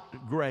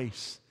blood-bought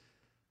grace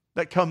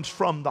that comes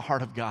from the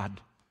heart of God.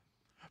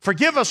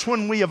 Forgive us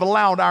when we have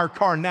allowed our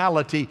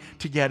carnality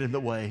to get in the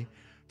way.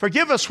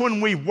 Forgive us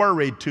when we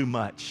worried too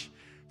much.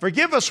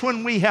 Forgive us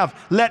when we have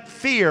let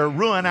fear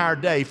ruin our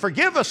day.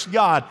 Forgive us,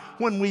 God,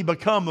 when we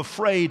become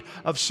afraid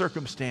of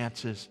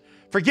circumstances.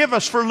 Forgive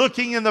us for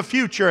looking in the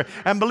future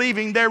and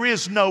believing there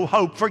is no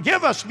hope.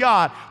 Forgive us,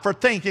 God, for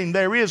thinking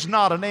there is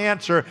not an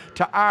answer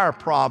to our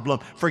problem.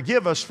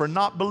 Forgive us for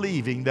not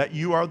believing that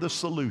you are the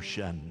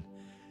solution,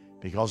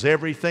 because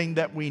everything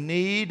that we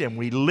need and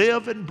we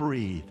live and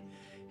breathe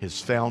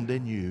is found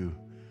in you.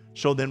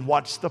 So then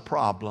what's the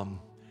problem?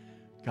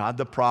 God,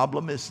 the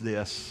problem is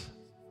this.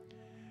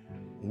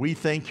 We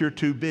think you're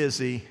too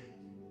busy.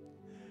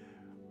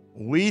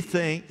 We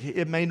think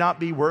it may not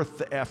be worth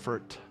the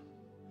effort.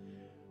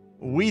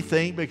 We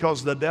think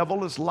because the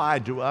devil has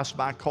lied to us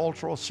by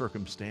cultural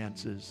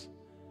circumstances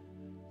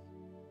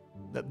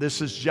that this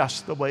is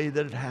just the way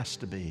that it has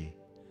to be.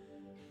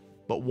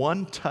 But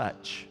one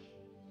touch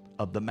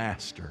of the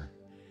Master,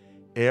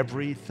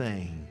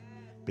 everything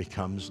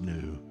becomes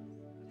new.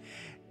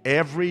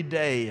 Every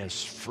day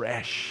is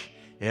fresh.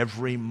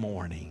 Every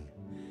morning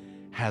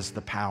has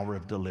the power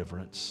of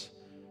deliverance.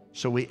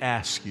 So we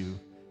ask you,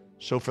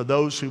 so for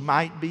those who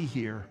might be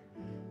here,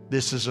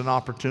 this is an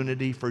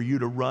opportunity for you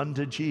to run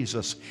to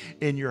Jesus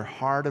in your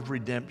heart of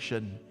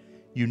redemption.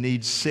 You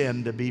need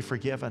sin to be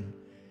forgiven.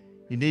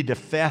 You need to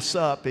fess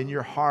up in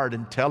your heart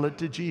and tell it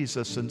to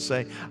Jesus and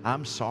say,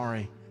 I'm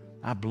sorry,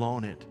 I've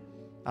blown it.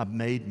 I've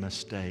made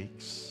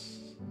mistakes.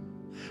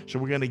 So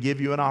we're going to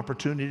give you an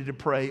opportunity to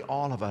pray,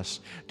 all of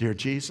us. Dear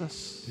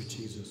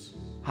Jesus,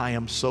 I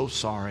am so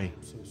sorry.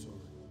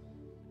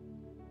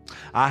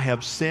 I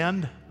have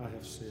sinned.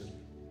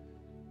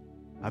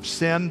 I've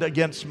sinned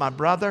against my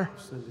brother.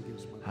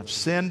 I've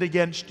sinned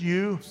against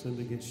you.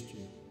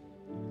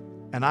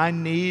 And I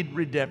need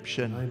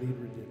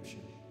redemption.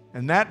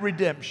 And that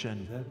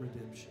redemption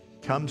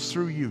comes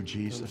through you,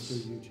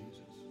 Jesus.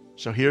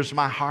 So here's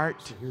my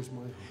heart.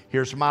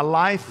 Here's my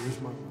life.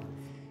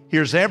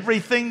 Here's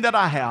everything that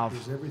I have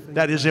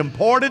that is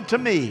important to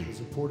me.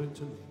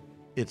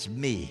 It's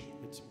me.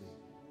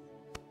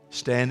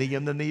 Standing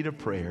in the need of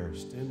prayer.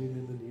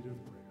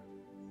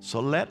 So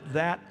let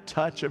that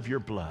touch of your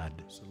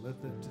blood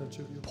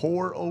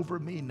pour over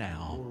me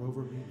now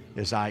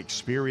as I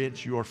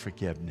experience your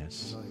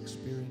forgiveness.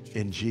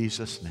 In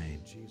Jesus'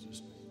 name.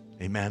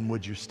 Amen.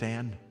 Would you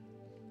stand?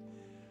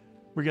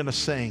 We're going to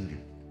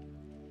sing.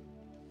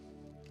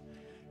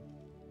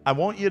 I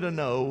want you to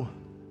know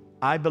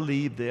I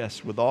believe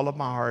this with all of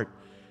my heart,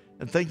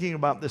 and thinking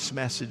about this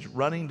message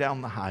running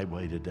down the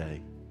highway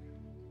today.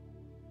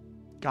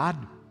 God,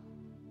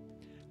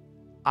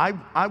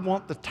 I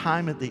want the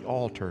time at the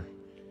altar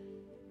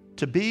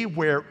to be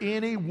where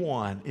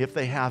anyone, if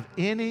they have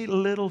any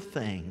little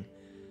thing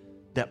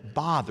that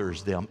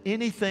bothers them,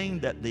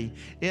 anything that the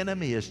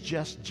enemy is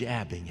just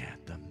jabbing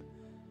at them,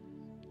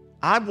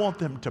 I want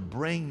them to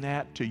bring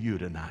that to you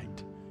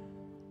tonight.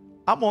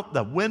 I want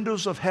the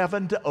windows of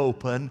heaven to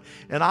open,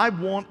 and I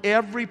want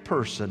every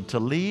person to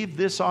leave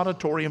this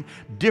auditorium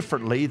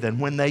differently than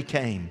when they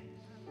came.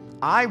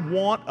 I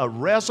want a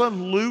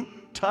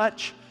resolute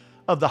touch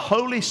of the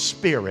Holy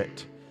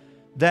Spirit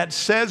that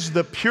says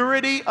the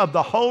purity of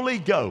the Holy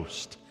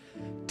Ghost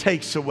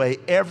takes away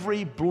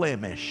every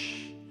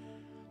blemish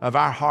of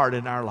our heart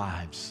and our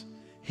lives.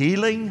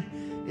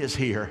 Healing is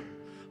here.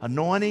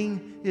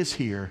 Anointing is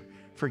here.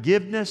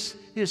 Forgiveness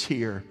is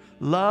here.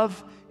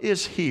 Love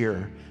is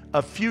here.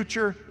 A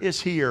future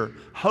is here.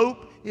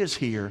 Hope is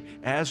here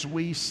as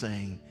we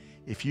sing.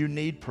 If you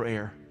need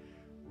prayer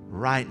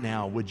right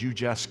now, would you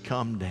just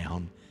come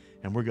down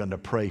and we're going to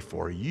pray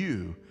for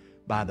you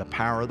by the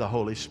power of the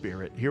Holy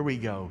Spirit. Here we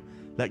go.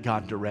 Let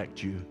God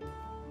direct you.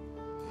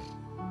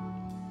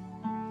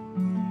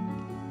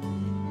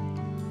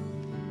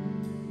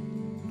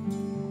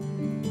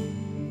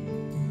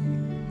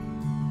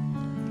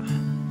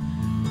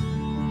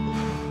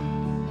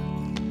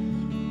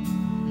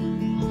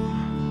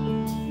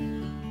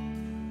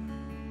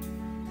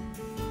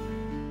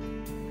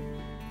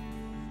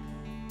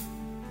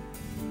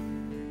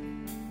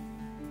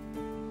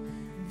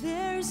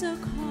 There's a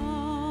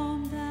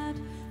calm that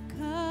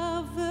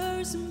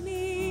covers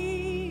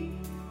me.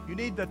 You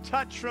need the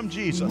touch from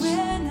Jesus.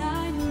 When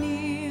I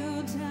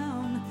kneel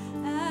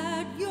down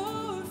at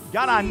your feet.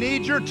 God, I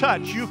need your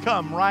touch. You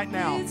come right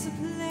now. It's a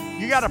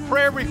place You got a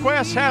prayer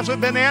request,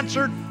 hasn't been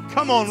answered?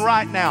 Come on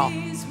right now.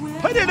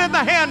 Put it in the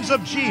hands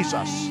of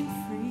Jesus.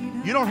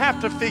 You don't have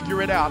to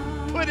figure it out.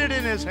 Put it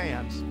in His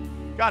hands.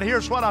 God,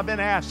 here's what I've been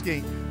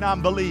asking. Now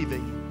I'm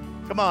believing.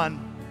 Come on.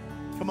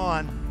 Come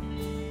on.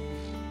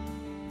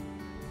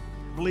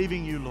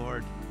 Believing You,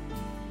 Lord.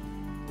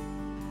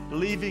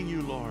 Believing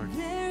You, Lord.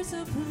 There's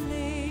a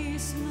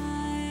place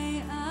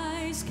my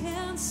eyes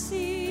can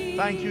see.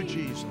 Thank You,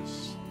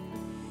 Jesus.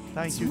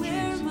 Thank You,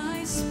 where Jesus.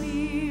 my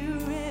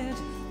spirit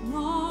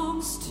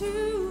longs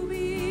to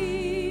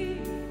be.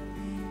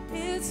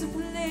 It's a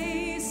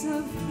place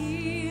of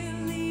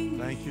healing.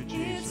 Thank You,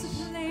 Jesus.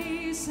 It's a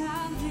place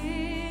I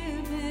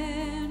live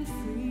in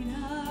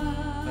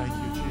freedom. Thank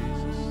You,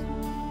 Jesus.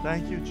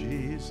 Thank You,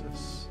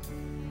 Jesus.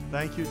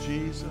 Thank You,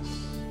 Jesus.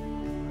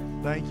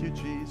 Thank You,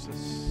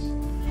 Jesus.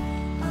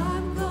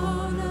 I'm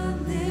gonna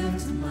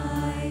lift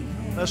my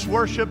head Let's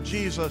worship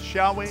Jesus,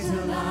 shall we?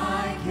 till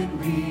I can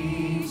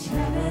reach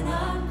heaven.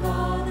 I'm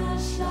gonna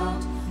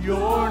shout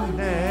Your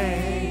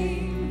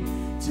name.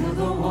 till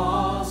the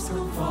walls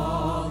come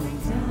falling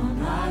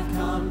down. I've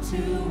come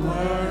to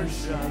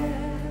worship.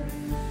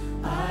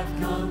 I've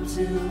come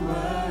to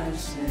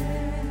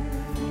worship.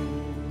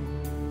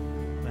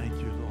 Thank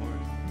You,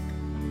 Lord.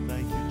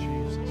 Thank You,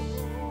 Jesus.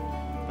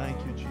 Thank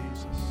You,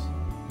 Jesus.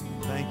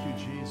 Thank You,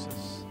 Jesus.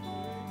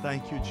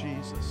 Thank You,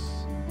 Jesus.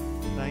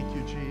 Thank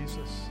You,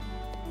 Jesus.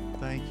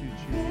 Thank You,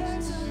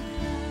 Jesus.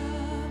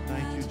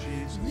 Thank You,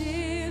 Jesus.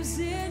 Lives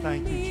in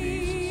Thank You, me. Jesus.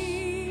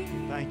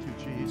 Thank You,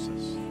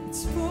 Jesus.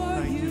 It's for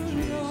Thank you, you,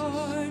 Jesus.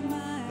 Lord, my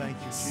Thank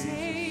you, Jesus.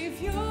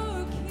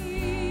 Savior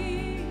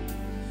King,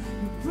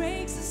 who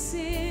breaks the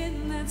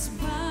sin that's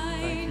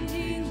binding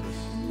Jesus.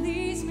 and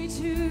leads me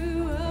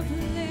to a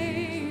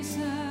place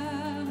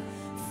of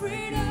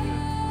freedom.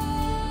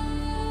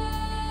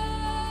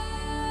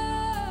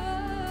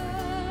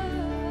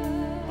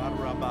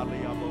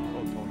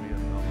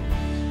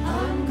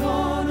 I'm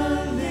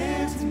gonna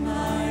lift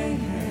my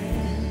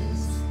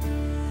hands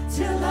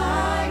till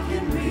I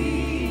can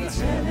reach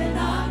heaven.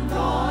 I'm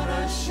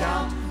gonna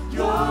shout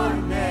Your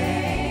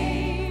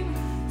name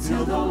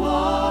till the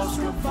walls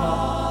come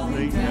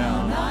falling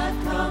down.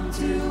 I've come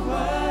to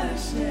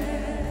worship.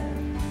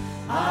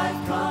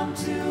 I've come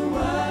to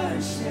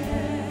worship.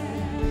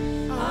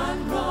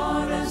 I'm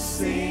gonna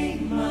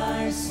sing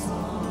my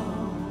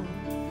song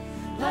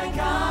like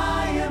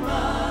I am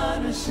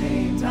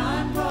unashamed.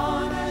 I'm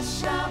gonna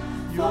shout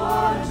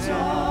for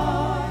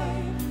joy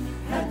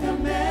at the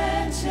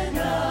mention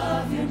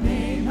of Your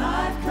name.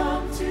 I've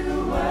come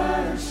to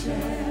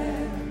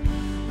worship.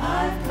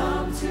 I've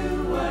come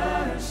to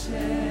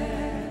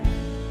worship.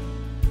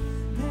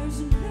 There's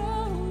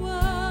no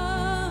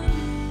one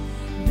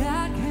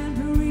that can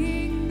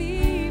bring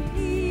me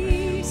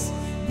peace,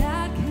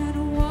 that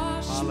can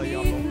wash me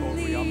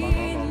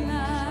clean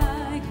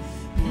like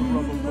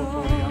You,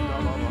 Lord.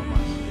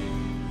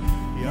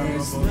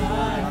 There's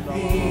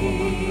nothing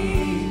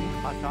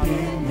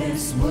in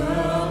this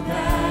world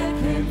that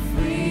can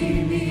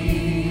free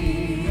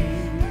me.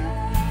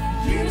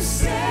 You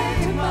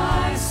saved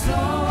my soul.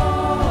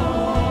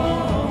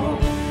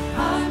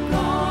 I'm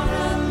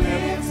gonna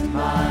lift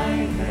my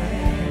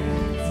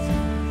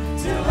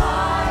hands till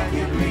I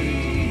can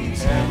reach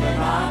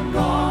heaven. I'm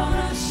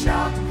gonna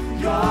shout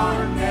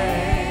Your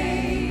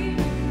name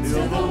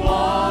till the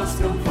walls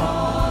come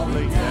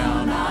falling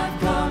down. I've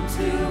come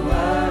to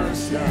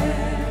worship.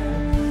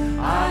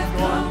 I've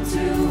come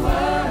to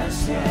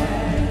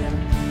worship.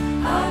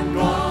 I'm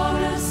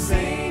gonna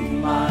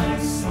sing my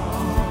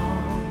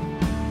song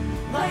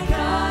like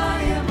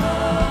I am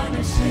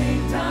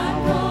unashamed.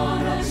 I'm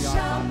gonna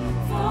shout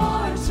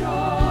for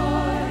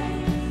joy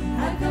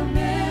at the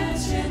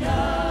mention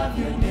of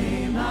Your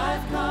name.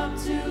 I've come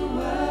to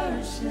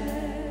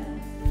worship.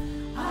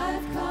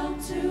 I've come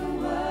to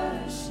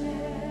worship.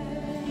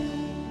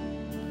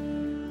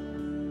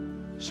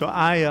 So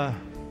I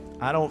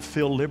don't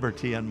feel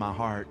liberty in my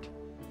heart.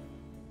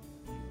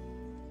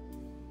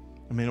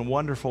 I mean, a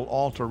wonderful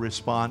altar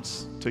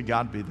response. To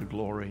God be the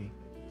glory.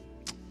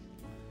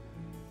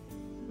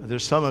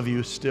 There's some of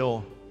you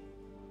still,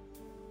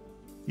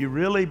 you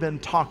really been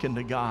talking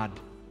to God.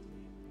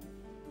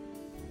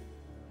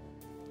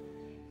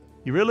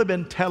 You really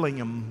been telling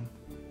Him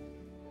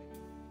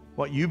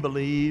what you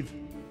believe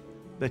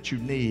that you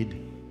need.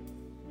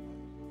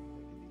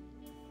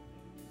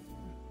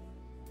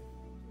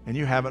 And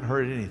you haven't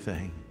heard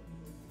anything.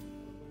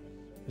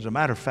 As a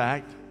matter of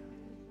fact,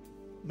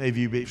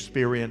 maybe you've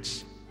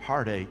experienced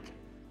heartache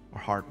or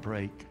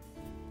heartbreak.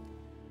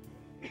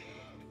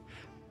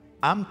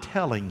 I'm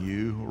telling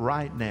you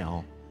right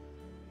now,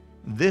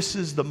 this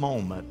is the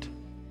moment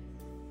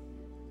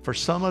for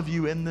some of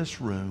you in this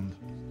room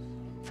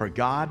for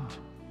God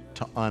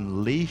to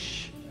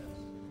unleash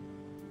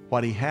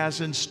what He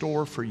has in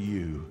store for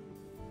you.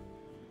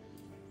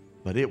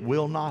 But it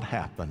will not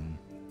happen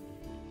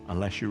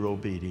unless you're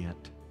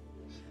obedient.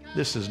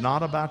 This is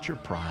not about your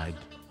pride.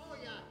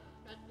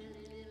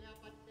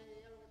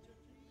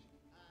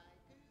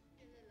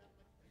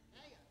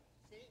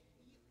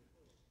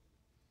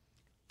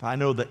 I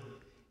know the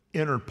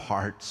inner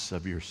parts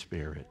of your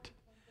spirit.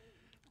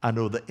 I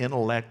know the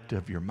intellect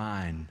of your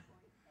mind.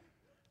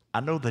 I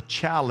know the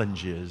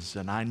challenges,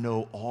 and I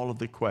know all of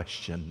the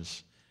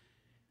questions.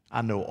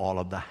 I know all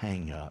of the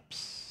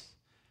hang-ups.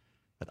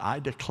 But I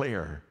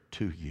declare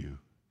to you,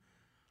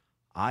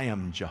 I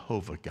am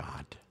Jehovah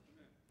God.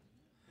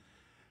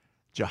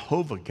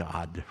 Jehovah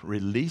God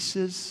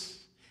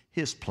releases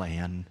His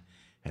plan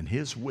and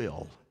His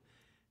will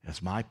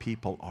as my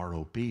people are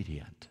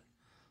obedient.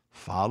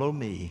 Follow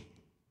me,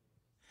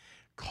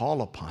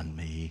 call upon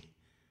me,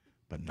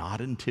 but not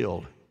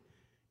until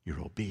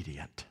you're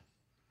obedient.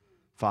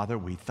 Father,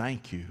 we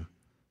thank you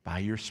by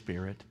your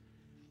Spirit.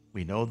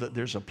 We know that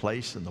there's a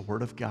place in the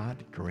Word of God,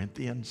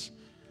 Corinthians,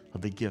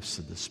 of the gifts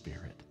of the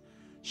Spirit.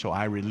 So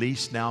I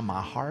release now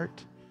my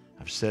heart.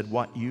 I've said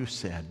what you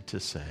said to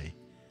say.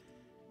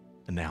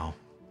 And now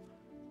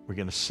we're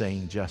going to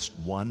sing just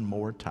one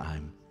more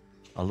time,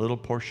 a little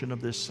portion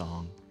of this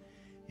song.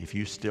 If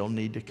you still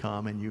need to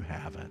come and you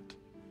haven't,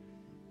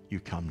 you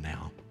come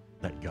now.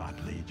 Let God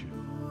lead you.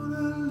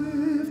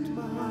 Lift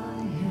my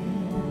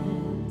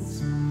hands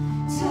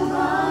till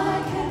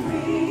I can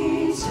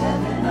reach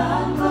heaven.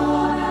 I'm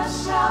gonna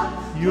shout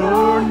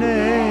Your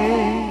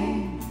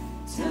name.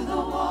 till the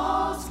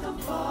walls come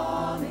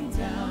falling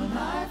down.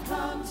 I've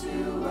come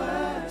to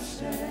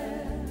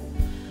worship.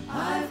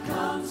 I've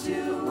come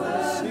to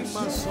worship.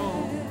 Sing my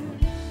song.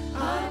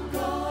 I'm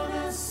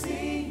gonna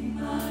sing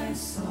my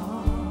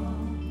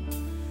song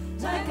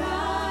like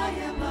I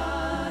am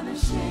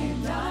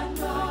unashamed. I'm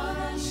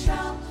gonna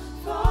shout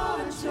for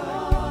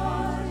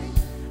joy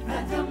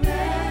at the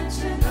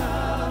mention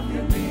of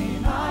your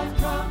name. I've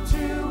come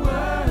to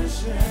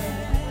worship.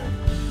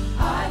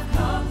 I've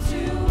come to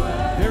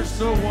worship. There's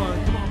no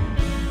one. Come on.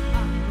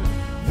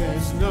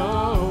 There's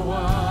no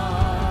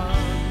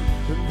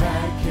one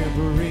that can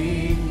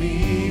bring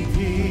me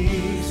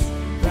peace,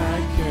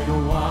 that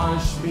can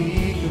wash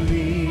me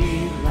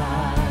clean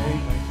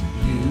like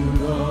you,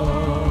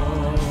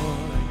 Lord.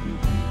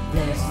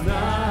 There's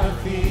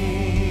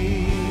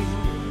nothing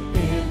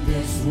in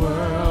this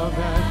world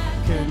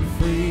that can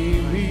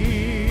free me.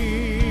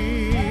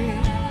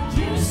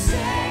 You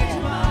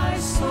saved my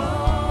soul.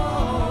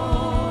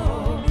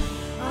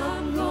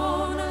 I'm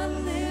gonna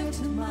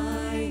lift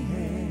my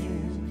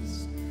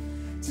hands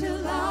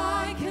till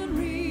I can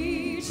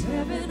reach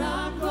heaven.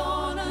 I'm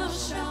gonna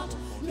shout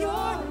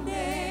your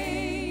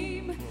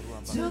name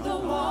till the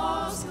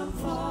walls come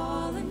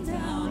falling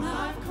down.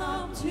 I've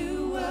come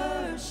to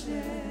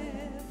worship.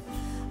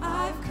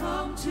 I've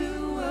come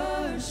to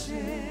worship.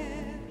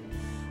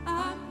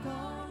 I'm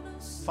gonna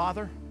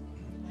Father,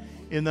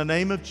 in the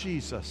name of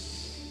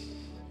Jesus,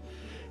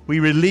 we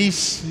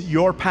release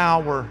your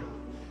power,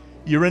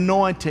 your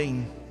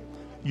anointing,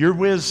 your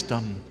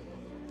wisdom.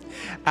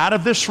 Out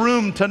of this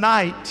room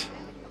tonight,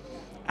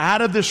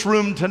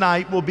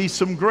 will be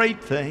some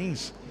great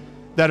things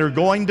that are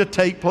going to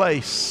take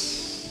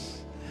place.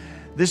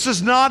 This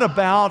is not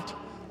about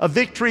a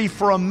victory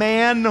for a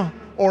man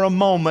or a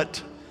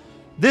moment.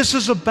 This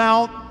is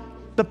about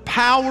the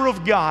power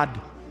of God,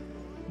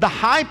 the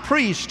high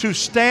priest who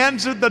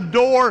stands at the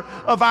door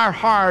of our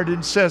heart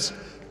and says,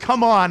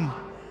 come on,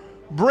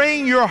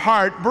 bring your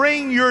heart,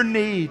 bring your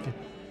need,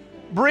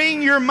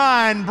 bring your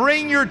mind,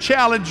 bring your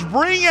challenge,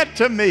 bring it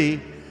to me.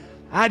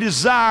 I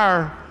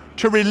desire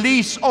to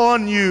release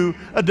on you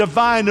a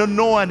divine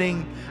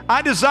anointing.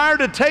 I desire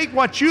to take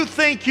what you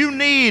think you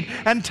need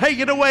and take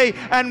it away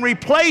and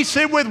replace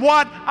it with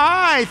what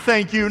I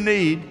think you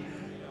need.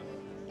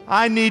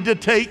 I need to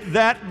take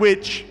that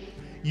which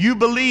you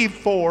believe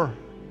for.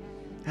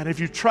 And if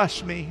you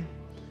trust me,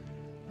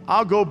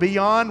 I'll go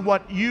beyond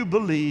what you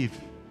believe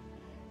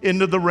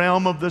into the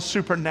realm of the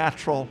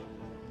supernatural.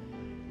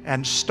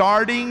 And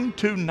starting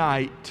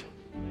tonight,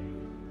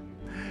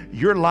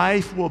 your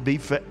life will be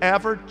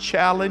forever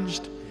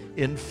challenged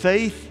in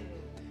faith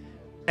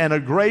and a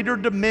greater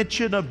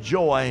dimension of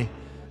joy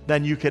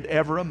than you could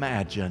ever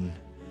imagine.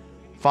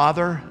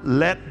 Father,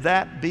 let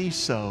that be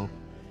so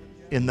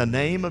in the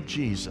name of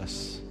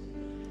Jesus.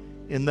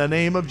 In the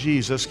name of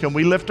Jesus, can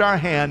we lift our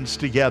hands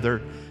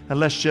together and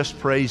let's just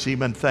praise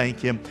Him and thank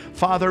Him.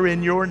 Father,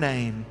 in your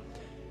name,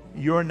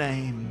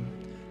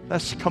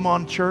 let's come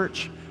on,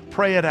 church,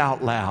 pray it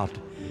out loud.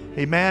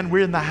 Amen.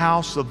 We're in the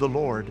house of the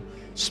Lord.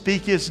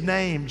 Speak His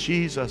name,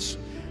 Jesus.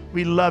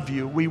 We love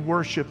you. We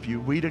worship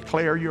you. We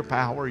declare your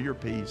power, your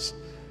peace.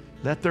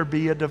 Let there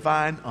be a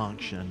divine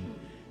unction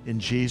in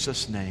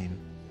Jesus' name.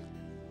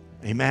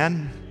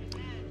 Amen.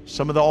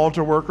 Some of the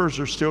altar workers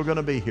are still going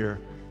to be here.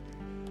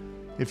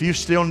 If you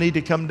still need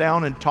to come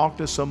down and talk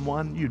to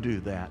someone, you do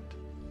that.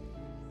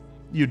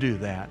 You do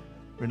that.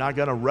 We're not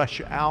going to rush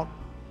you out.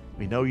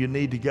 We know you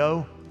need to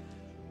go.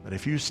 But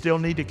if you still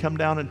need to come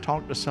down and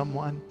talk to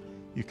someone,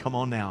 you come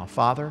on now.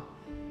 Father,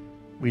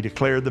 we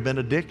declare the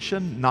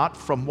benediction, not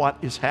from what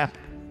is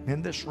happening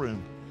in this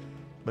room,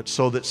 but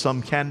so that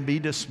some can be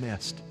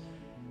dismissed.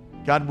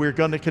 God, we're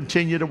going to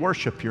continue to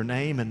worship your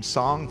name in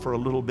song for a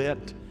little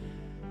bit.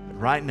 But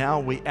right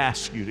now, we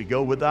ask you to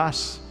go with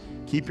us.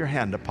 Keep your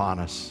hand upon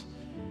us.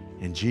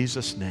 In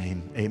Jesus'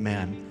 name,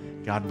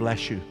 amen. God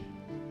bless you.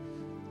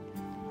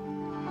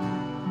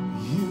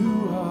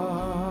 You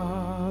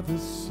are the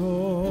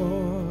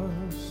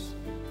source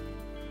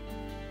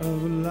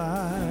of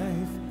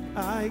life.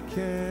 I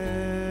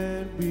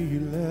can't be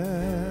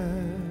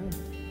left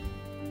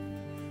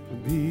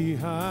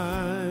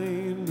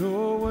behind.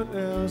 No one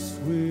else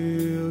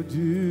will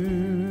do.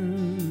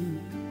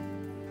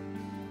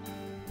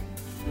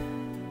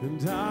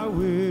 And I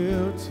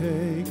will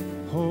take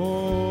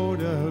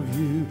hold of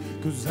you,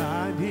 'cause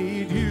I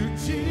need you,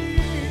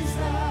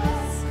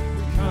 Jesus.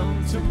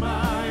 Come to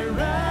my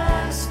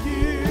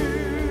rescue.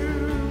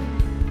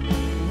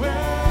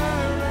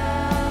 Where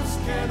else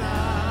can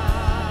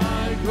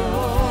I go?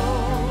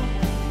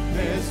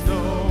 There's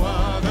no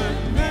other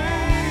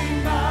name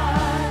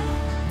by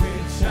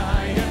which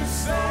I am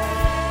saved.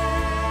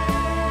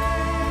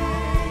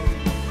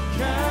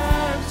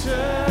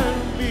 Capture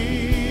me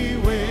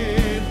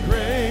with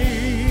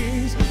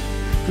grace,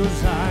 'cause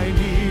I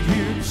need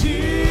you,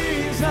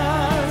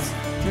 Jesus,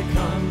 to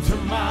come to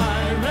my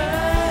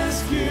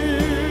rescue.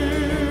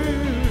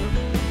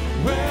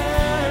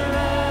 Where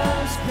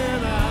else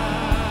can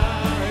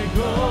I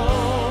go?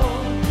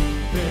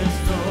 There's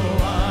no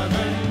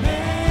other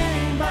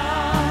name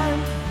by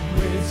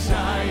which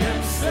I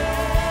am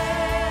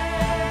saved.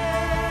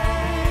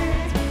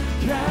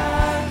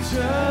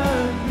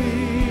 Capture me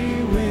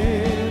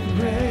with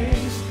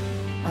grace.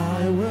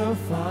 I will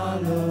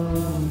follow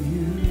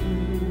you,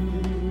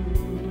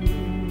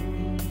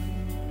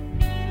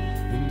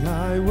 and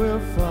I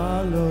will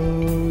follow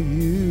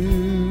you,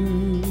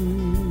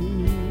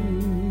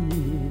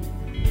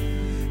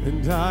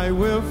 and I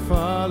will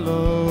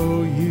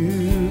follow you.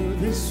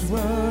 This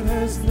world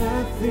has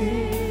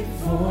nothing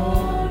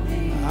for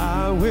me.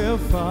 I will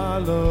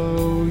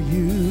follow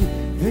you.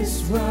 This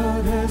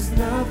world has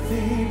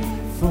nothing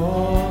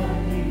for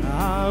me.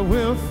 I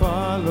will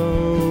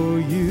follow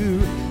you.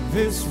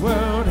 This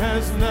world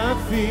has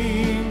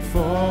nothing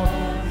for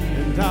me,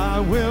 and I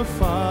will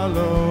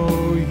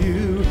follow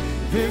you.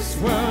 This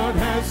world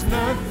has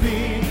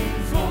nothing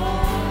for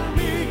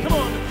me. Come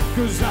on,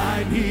 'cause I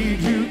need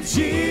you,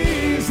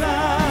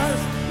 Jesus,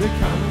 to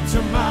come to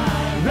my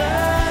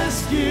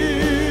rescue.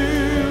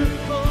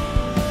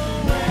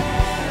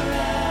 Where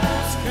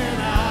else can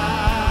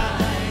I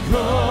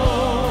go?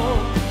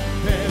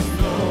 There's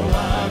no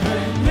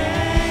other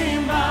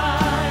name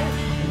by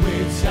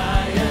which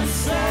I am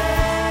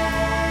saved.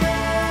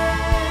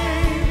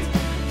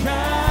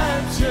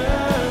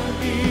 Capture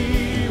me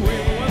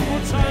with one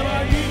more time.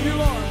 I need you,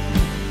 Lord,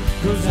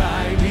 'cause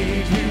I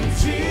need you,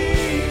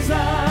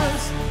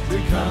 Jesus, to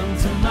come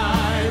to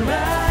my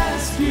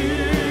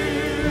rescue.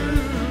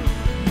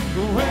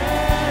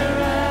 Where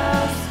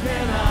else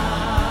can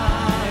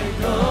I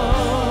go?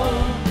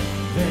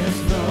 There's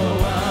no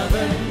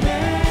other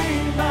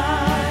name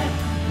by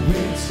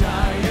which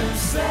I am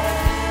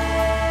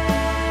saved.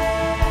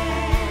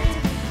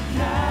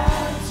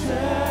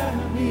 Capture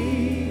me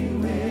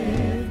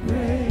with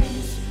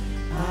grace.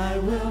 I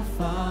will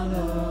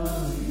follow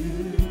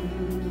you,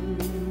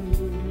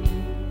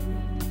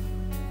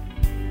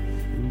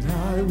 and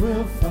I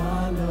will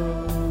follow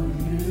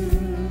you,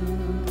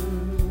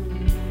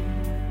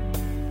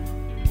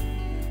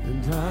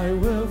 and I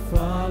will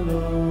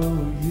follow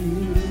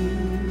you,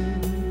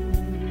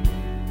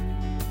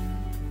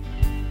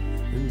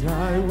 and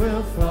I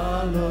will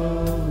follow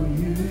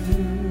you.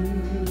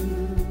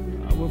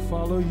 I will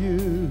follow you.